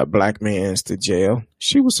men to jail.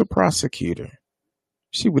 She was a prosecutor.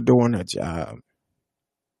 She was doing her job.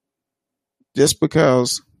 Just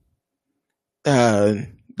because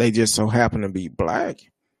they just so happen to be black,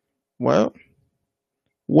 well,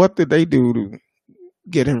 what did they do to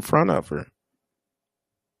get in front of her?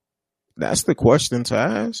 That's the question to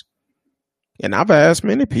ask. And I've asked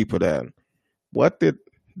many people that. What did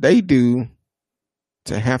they do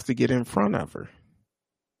to have to get in front of her?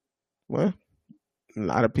 Well, a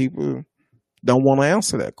lot of people don't want to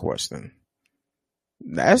answer that question.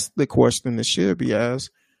 That's the question that should be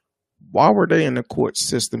asked. Why were they in the court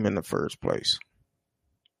system in the first place?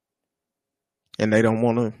 And they don't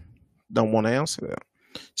want to answer that.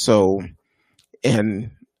 So,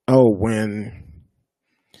 and when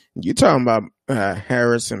you're talking about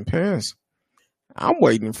Harris and Pence, I'm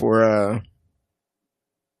waiting for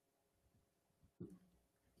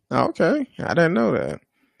okay, I didn't know that.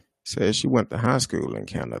 Says she went to high school in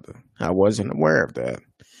Canada. I wasn't aware of that.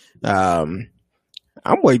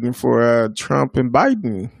 I'm waiting for Trump and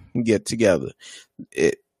Biden to get together.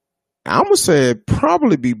 I'm gonna say it'd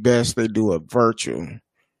probably be best they do a virtual,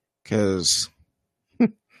 because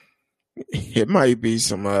it might be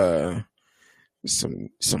some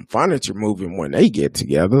furniture moving when they get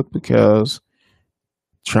together, because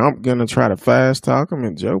Trump gonna try to fast talk him,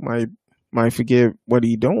 and Joe might forget what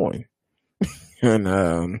he doing.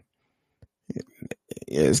 And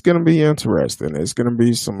it's gonna be interesting. It's gonna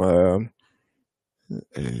be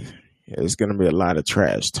it's gonna be a lot of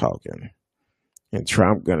trash talking, and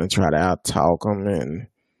Trump gonna try to out talk him,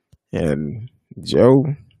 and Joe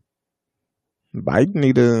Biden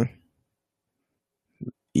need to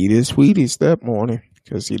eat his Wheaties that morning,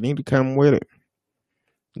 because he need to come with it.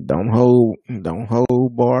 Don't hold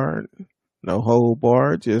bar, no hold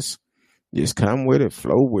bar. Just Just come with it,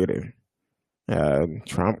 flow with it.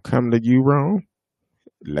 Trump come to you wrong,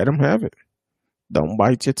 let him have it. Don't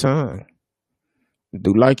bite your tongue.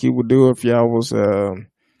 Do like you would do if y'all was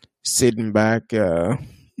sitting back,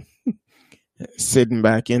 sitting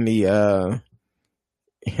back in the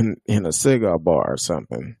in a cigar bar or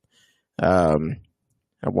something. I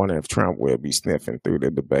wonder if Trump will be sniffing through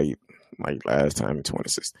the debate like last time in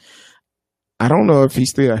 26. I don't know if he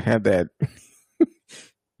still have that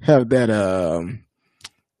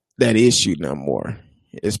that issue no more.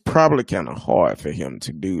 It's probably kind of hard for him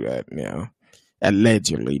to do that now.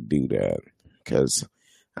 Allegedly do that, because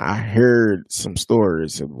I heard some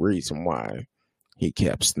stories of the reason why he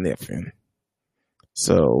kept sniffing.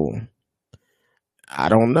 So I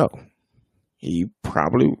don't know.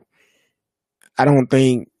 I don't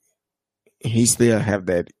think he still have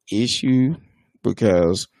that issue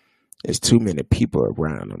because there's too many people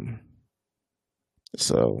around him.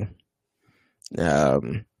 So,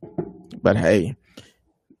 but hey,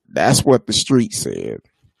 that's what the street said,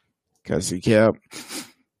 because he kept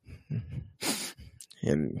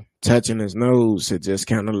and touching his nose. It just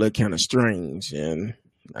kind of looked kind of strange, and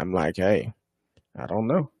I'm like, hey, I don't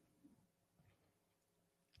know.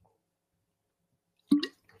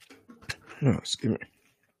 Oh, excuse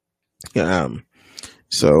me.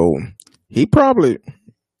 So he probably,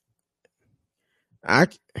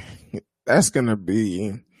 that's gonna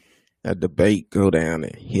be a debate go down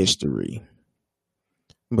in history,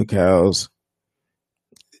 because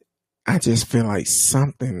I just feel like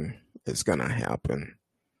something is gonna happen.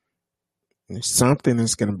 Something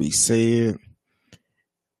is gonna be said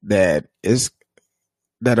that is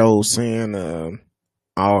that old saying,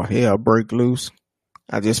 all hell break loose.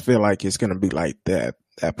 I just feel like it's gonna be like that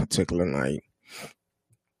particular night.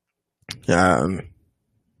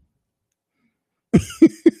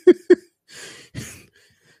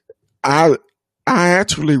 I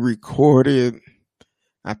actually recorded,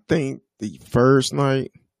 I think, the first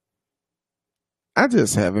night. I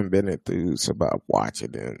just haven't been enthused about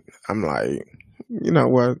watching it. I'm like, you know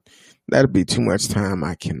what? That'd be too much time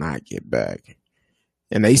I cannot get back.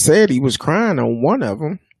 And they said he was crying on one of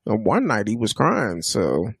them. On one night he was crying.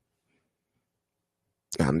 So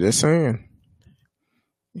I'm just saying,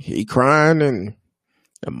 he crying and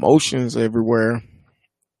emotions everywhere.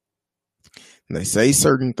 And they say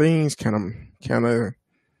certain things kind of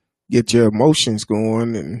get your emotions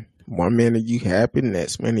going, and one minute you happy,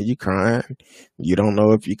 next minute you crying. You don't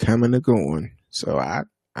know if you're coming or going. So I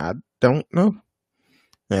don't know.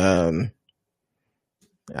 I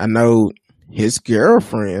know his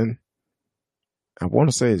girlfriend, I want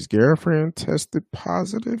to say his girlfriend tested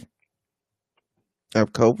positive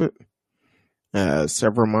of COVID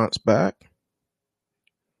several months back.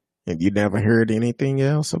 And you never heard anything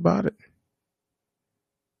else about it.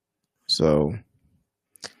 So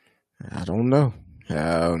I don't know.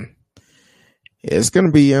 It's going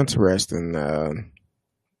to be interesting.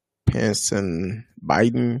 Pence and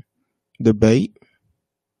Biden debate,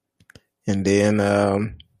 and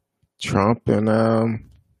then Trump and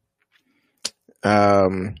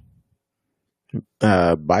Biden.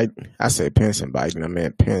 I say Pence and Biden. I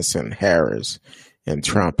meant Pence and Harris, and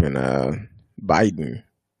Trump and Biden.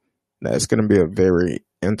 That's going to be a very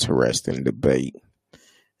interesting debate.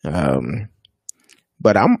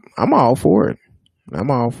 But I'm all for it. I'm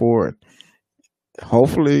all for it.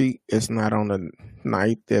 Hopefully, it's not on the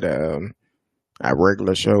night that our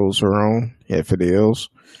regular shows are on. If it is,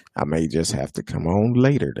 I may just have to come on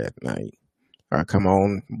later that night, or come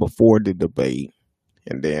on before the debate,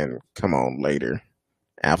 and then come on later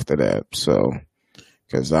after that. So,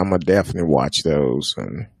 because I'm gonna definitely watch those,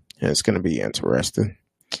 and it's gonna be interesting.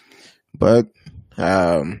 But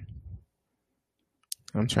I'm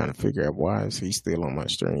trying to figure out why is he still on my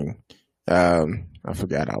stream. I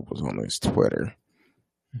forgot I was on his Twitter.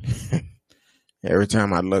 Every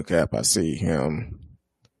time I look up, I see him.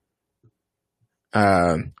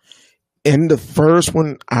 In the first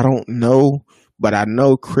one, I don't know, but I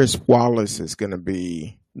know Chris Wallace is going to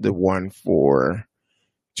be the one for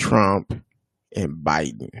Trump and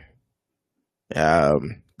Biden.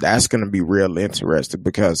 That's going to be real interesting,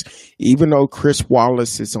 because even though Chris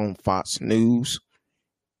Wallace is on Fox News,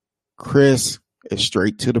 Chris is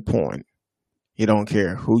straight to the point. He don't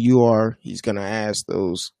care who you are. He's going to ask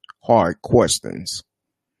those hard questions,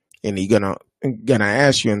 and he's gonna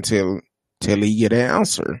ask you until he get an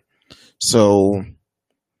answer. So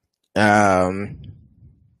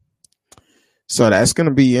so that's going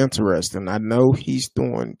to be interesting. I know he's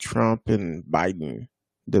doing Trump and Biden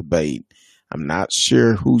debate. I'm not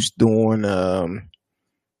sure who's doing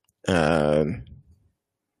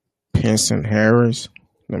Pence and Harris.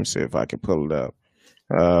 Let me see if I can pull it up.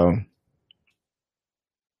 Uh,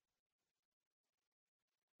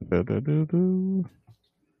 do-do-do-do.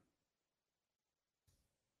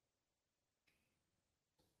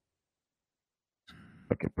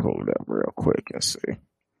 I can pull it up real quick and see.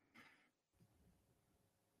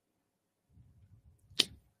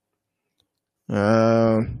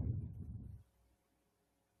 Uh,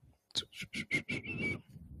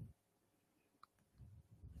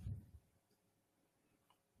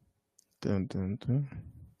 dun, dun,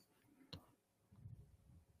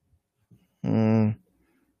 dun.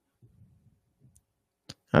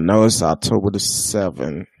 I know it's October the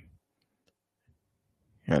 7th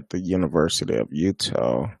at the University of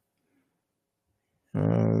Utah.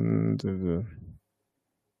 And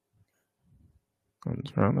I'm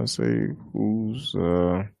trying to see who's,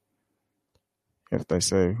 if they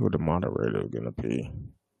say who the moderator is going to be.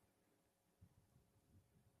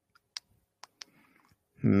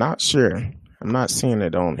 Not sure. I'm not seeing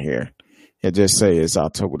it on here. It just says it's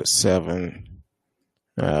October the 7th.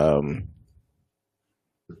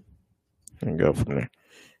 And go from there.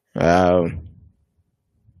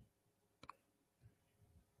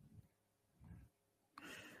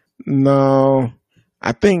 No,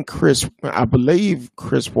 I believe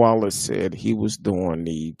Chris Wallace said he was doing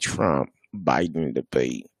the Trump Biden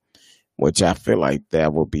debate, which I feel like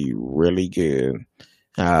that would be really good.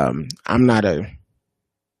 I'm not a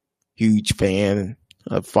huge fan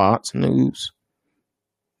of Fox News,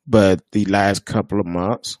 but the last couple of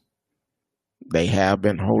months, they have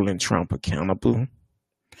been holding Trump accountable.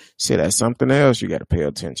 See, that's something else you got to pay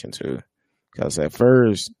attention to. Because at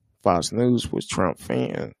first, Fox News was Trump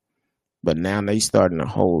fan, but now they starting to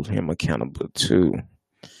hold him accountable too.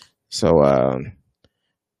 So,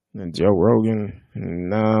 Joe Rogan,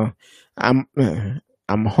 no, I'm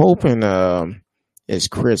hoping it's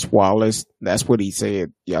Chris Wallace. That's what he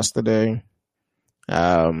said yesterday.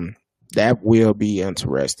 That will be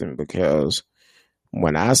interesting because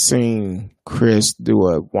when I seen Chris do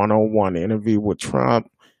a one-on-one interview with Trump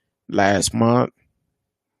last month,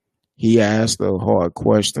 he asked the hard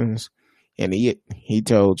questions, and he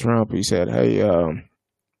told Trump, he said, "Hey,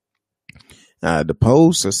 the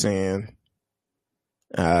polls are saying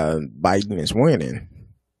Biden is winning."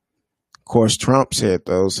 Of course, Trump said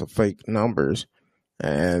those are fake numbers,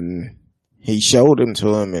 and he showed them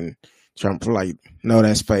to him, and Trump was like, "No,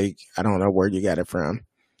 that's fake. I don't know where you got it from."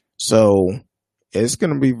 So it's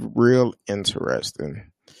going to be real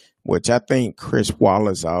interesting, which I think Chris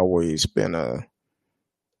Wallace always been a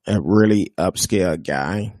really upscale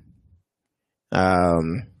guy.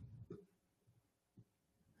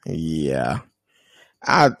 Yeah,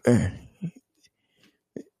 I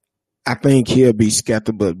think he'll be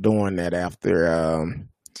skeptical of doing that after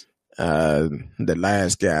the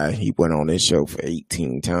last guy, he went on this show for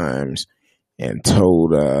 18 times and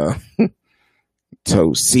told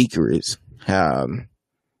told secrets.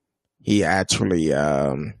 He actually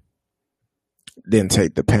didn't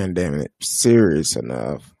take the pandemic serious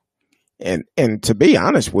enough. And to be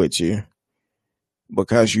honest with you,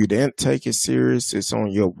 because you didn't take it serious, it's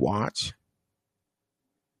on your watch.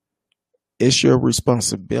 It's your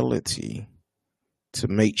responsibility to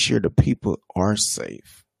make sure the people are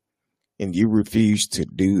safe. And you refuse to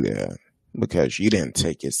do that because you didn't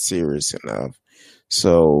take it serious enough.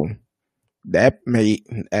 So that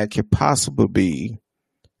could possibly be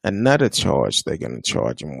another charge they're going to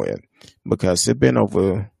charge him with, because there've been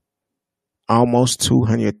over almost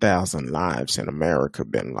 200,000 lives in America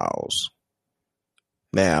been lost.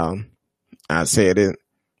 Now, I said it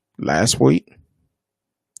last week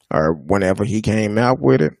or whenever he came out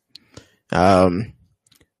with it.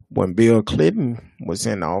 When Bill Clinton was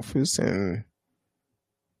in office and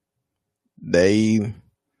they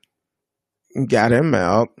got him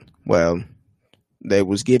out, well, they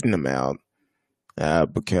was getting him out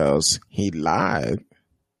because he lied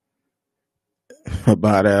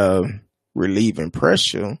about relieving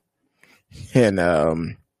pressure,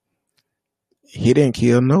 and he didn't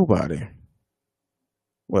kill nobody.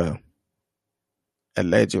 Well,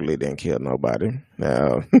 allegedly didn't kill nobody.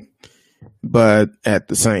 But at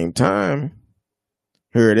the same time,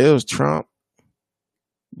 here it is, Trump,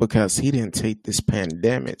 because he didn't take this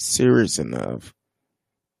pandemic serious enough,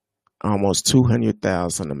 almost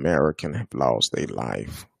 200,000 Americans have lost their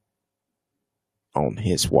life on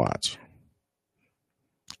his watch.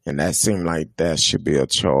 And that seemed like that should be a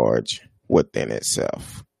charge within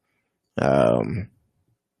itself.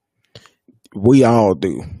 We all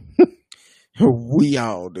do. We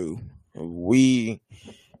all do. We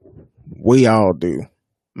all do.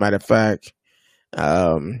 Matter of fact,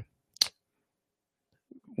 when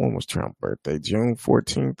when was Trump's birthday? June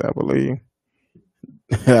 14th, I believe.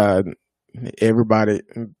 Uh,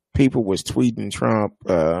 people was tweeting Trump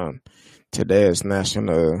today is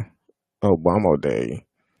National Obama Day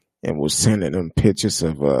and was sending them pictures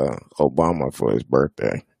of Obama for his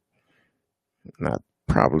birthday. And I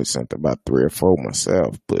probably sent about 3 or 4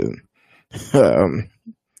 myself, but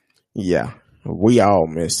yeah, we all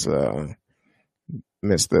miss the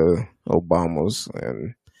Obamas,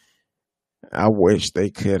 and I wish they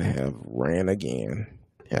could have ran again.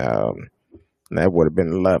 That would have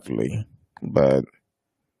been lovely, but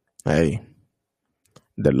hey,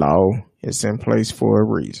 the law is in place for a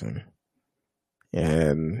reason,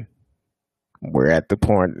 and we're at the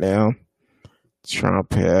point now.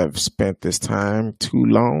 Trump have spent this time too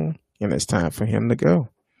long, and it's time for him to go.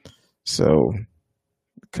 So,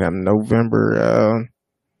 come November,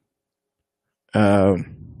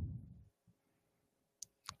 come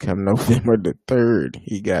November the 3rd,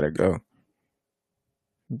 he gotta go.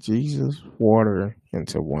 Jesus, water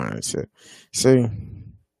into wine. See,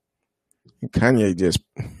 Kanye just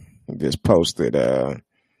posted. I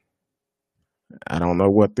don't know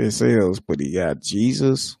what this is, but he got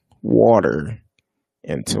Jesus, water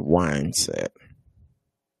into wine set.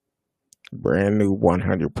 Brand new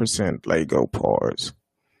 100% Lego parts.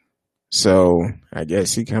 So I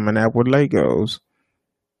guess he coming out with Legos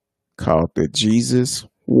called the Jesus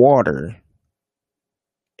water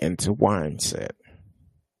into wine set.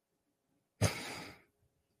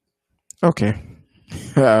 Okay.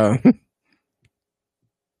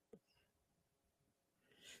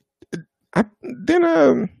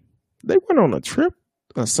 Then they went on a trip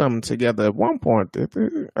or something together at one point.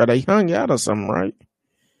 Or they hung out or something, right?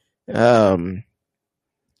 I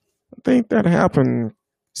think that happened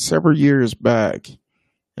several years back.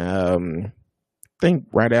 I think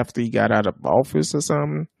right after he got out of office or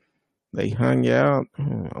something, they hung out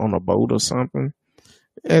on a boat or something.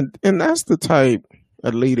 And that's the type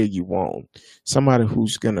of leader you want. Somebody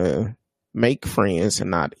who's going to make friends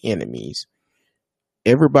and not enemies.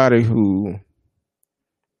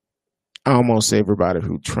 Almost everybody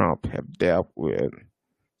who Trump have dealt with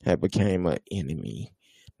have became an enemy.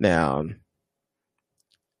 Now,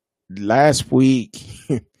 last week,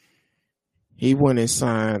 he went and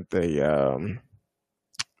signed the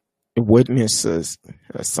witnesses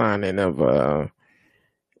a signing of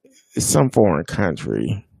some foreign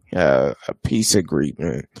country, a peace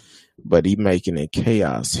agreement, but he making it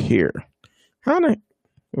chaos here. I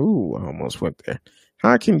almost went there.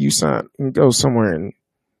 How can you go somewhere and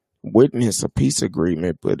witness a peace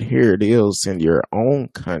agreement, but here it is in your own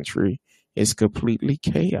country, it's completely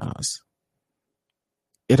chaos?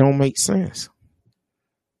 It don't make sense.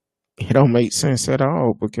 It don't make sense at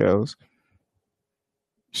all, because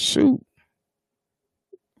shoot,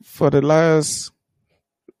 for the last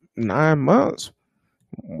 9 months,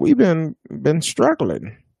 we've been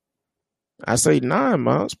struggling. I say 9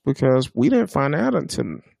 months because we didn't find out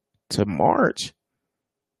until March.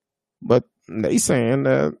 But they saying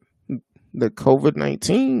that the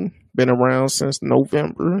COVID-19 been around since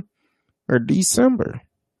November or December.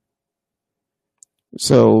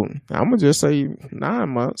 So I'm going to just say 9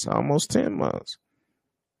 months, almost 10 months.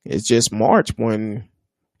 It's just March when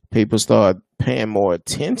people start paying more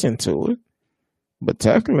attention to it. But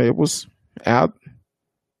technically it was out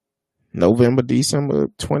November, December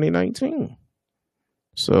 2019.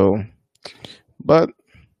 So, but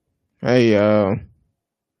hey,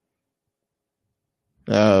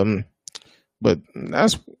 but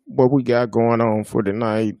that's what we got going on for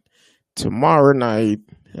tonight. Tomorrow night,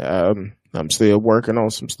 I'm still working on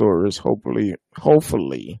some stories. Hopefully,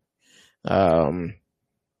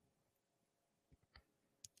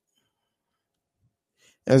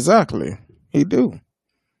 exactly. He do.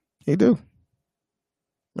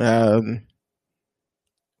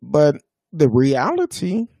 But the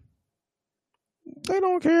reality, they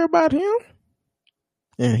don't care about him,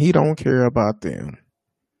 and he don't care about them.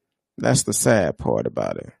 That's the sad part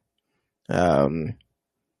about it.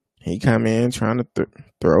 He come in trying to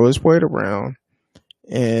throw his weight around,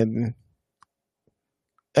 and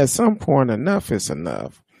at some point, enough is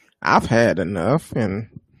enough. I've had enough,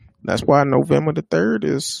 and that's why November the 3rd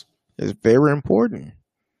is very important.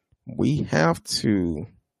 We have to,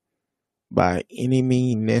 by any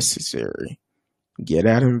means necessary, get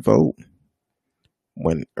out and vote.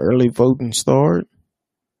 When early voting start,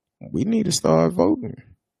 we need to start voting.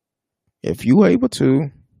 If you able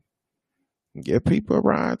to, get people a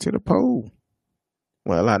ride to the poll.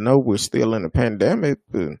 Well, I know we're still in a pandemic,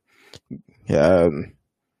 but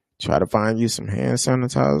try to find you some hand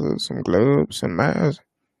sanitizer, some gloves, some masks.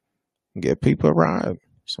 Get people a ride.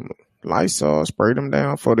 Lysol, spray them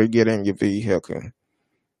down before they get in your vehicle.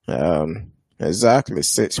 Exactly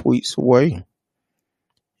 6 weeks away.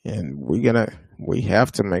 And we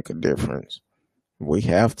have to make a difference. We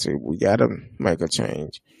gotta make a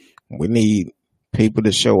change. We need people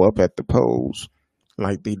to show up at the polls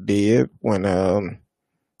like they did when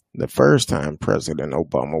the first time President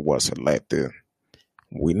Obama was elected.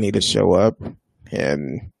 We need to show up,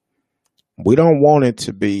 and we don't want it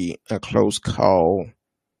to be a close call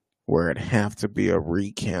where it have to be a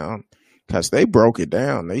recount, because they broke it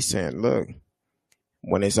down. They said, look,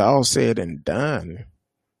 when it's all said and done,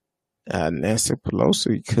 Nancy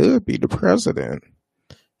Pelosi could be the president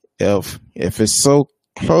if it's so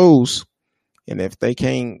close, and if they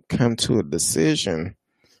can't come to a decision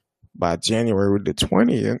by January the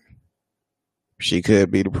 20th, she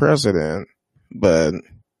could be the president. But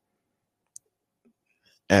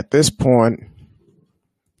at this point,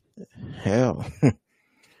 hell,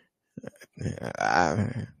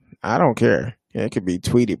 I don't care. It could be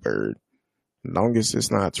Tweety Bird. Long as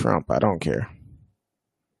it's not Trump, I don't care.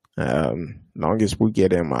 Long as we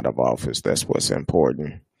get him out of office, that's what's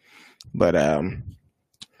important. But oh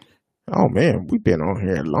man, we've been on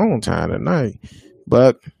here a long time tonight.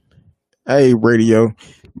 But hey, radio,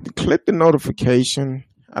 click the notification.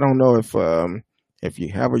 I don't know if you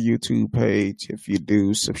have a YouTube page. If you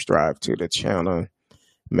do, subscribe to the channel.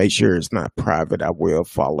 Make sure it's not private. I will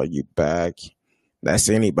follow you back. That's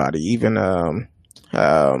anybody, even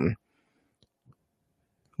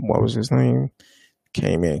what was his name?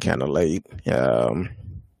 Came in kind of late.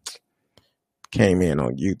 Came in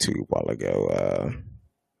on YouTube a while ago.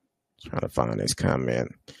 Trying to find his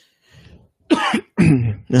comment.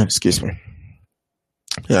 Excuse me.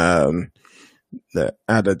 The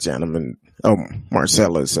other gentleman,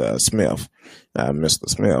 Marcellus Smith, Mr.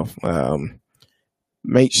 Smith.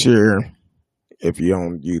 Make sure if you're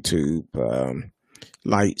on YouTube,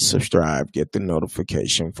 like, subscribe, get the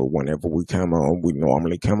notification for whenever we come on. We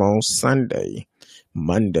normally come on Sunday,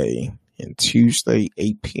 Monday, and Tuesday,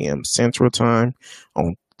 8 p.m. Central Time.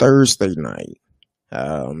 On Thursday night,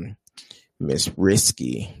 Miss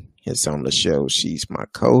Risky is on the show. She's my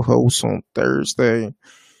co-host on Thursday.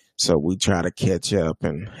 So we try to catch up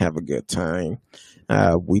and have a good time.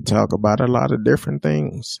 We talk about a lot of different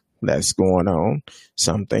things that's going on.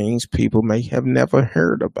 Some things people may have never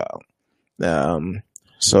heard about.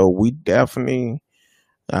 So we definitely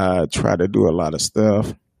try to do a lot of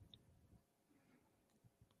stuff.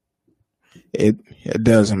 It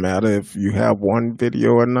doesn't matter if you have one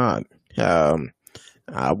video or not.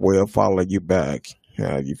 I will follow you back.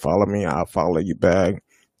 You follow me, I'll follow you back.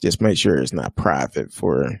 Just make sure it's not private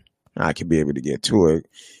for I can be able to get to it.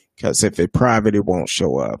 Because if it's private, it won't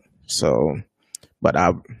show up. So, but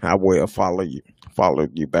I will follow you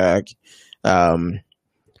back. And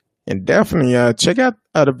definitely check out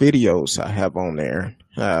other videos I have on there.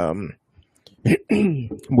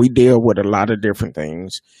 We deal with a lot of different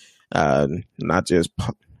things, not just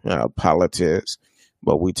politics,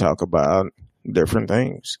 but we talk about different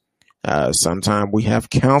things. Sometimes we have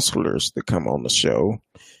counselors that come on the show.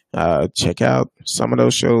 Check out some of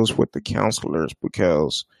those shows with the counselors,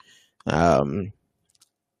 because at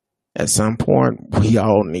some point we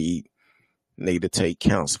all need to take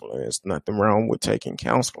counseling. There's nothing wrong with taking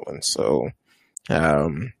counseling. So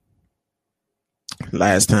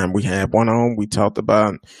last time we had one on, we talked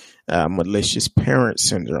about malicious parent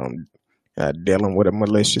syndrome, dealing with a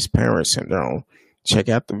malicious parent syndrome. Check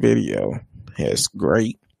out the video. It's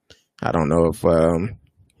great. I don't know if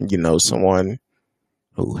you know someone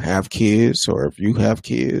who have kids, or if you have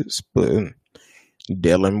kids, but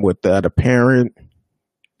dealing with the other parent,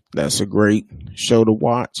 that's a great show to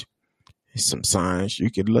watch. Some signs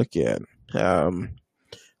you could look at.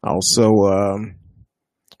 Also,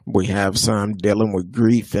 we have some dealing with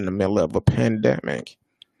grief in the middle of a pandemic.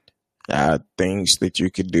 Things that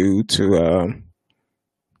you could do to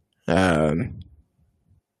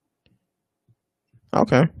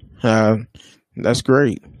okay. That's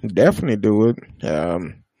great. Definitely do it. I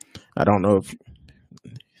don't know if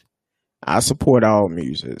I support all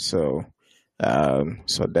music, so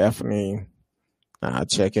definitely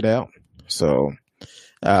check it out. So,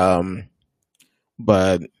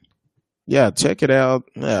 but yeah, check it out.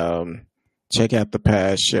 Check out the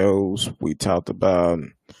past shows we talked about.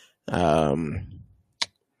 I'm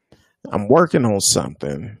working on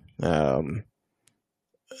something. I'm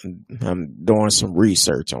doing some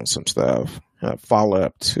research on some stuff. Follow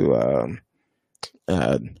up to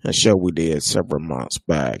a show we did several months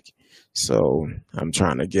back. So I'm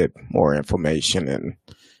trying to get more information, and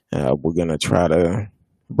we're going to try to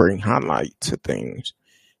bring highlight to things.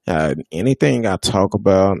 Anything I talk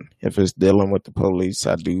about, if it's dealing with the police,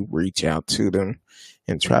 I do reach out to them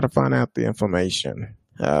and try to find out the information.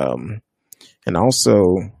 And also,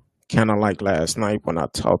 kind of like last night when I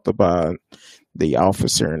talked about the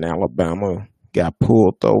officer in Alabama got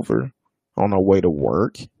pulled over on her way to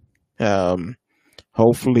work.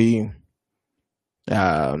 Hopefully,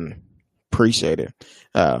 appreciate it.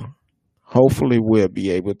 Hopefully, we'll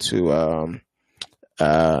be able to.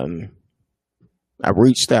 I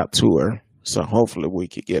reached out to her, so hopefully we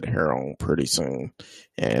could get her on pretty soon,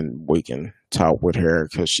 and we can talk with her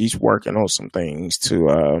because she's working on some things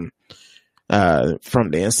to.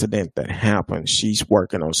 From the incident that happened, she's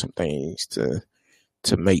working on some things to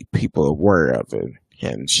make people aware of it,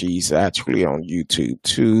 and she's actually on YouTube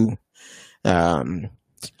too.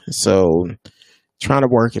 So trying to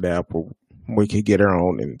work it out, but we could get her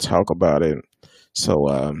on and talk about it.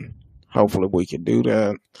 So hopefully we can do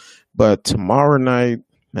that. But tomorrow night,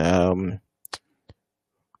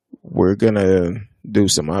 we're gonna do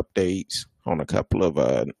some updates on a couple of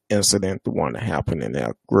incidents. The one that happened in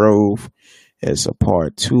Elk Grove is a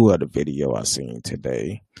part 2 of the video I seen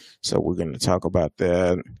today. So we're gonna talk about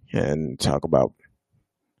that and talk about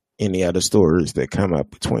any other stories that come up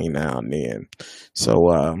between now and then.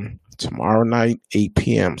 So tomorrow night, 8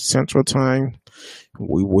 p.m. Central Time,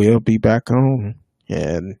 we will be back on.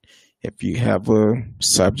 And if you have a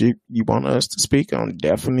subject you want us to speak on,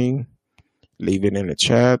 definitely leave it in the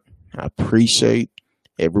chat. I appreciate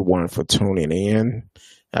everyone for tuning in.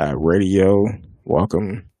 Radio,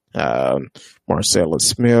 welcome. Marcella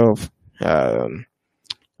Smith.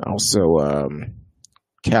 Also,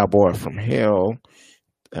 Cowboy from Hell.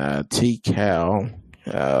 T. Cal.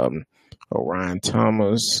 Orion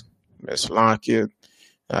Thomas. Miss Lockett.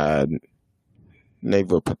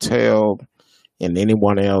 Neva Patel. And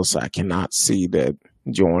anyone else I cannot see that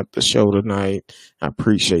joined the show tonight. I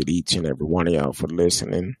appreciate each and every one of y'all for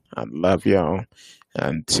listening. I love y'all.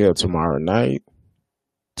 Until tomorrow night,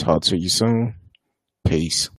 talk to you soon. Peace.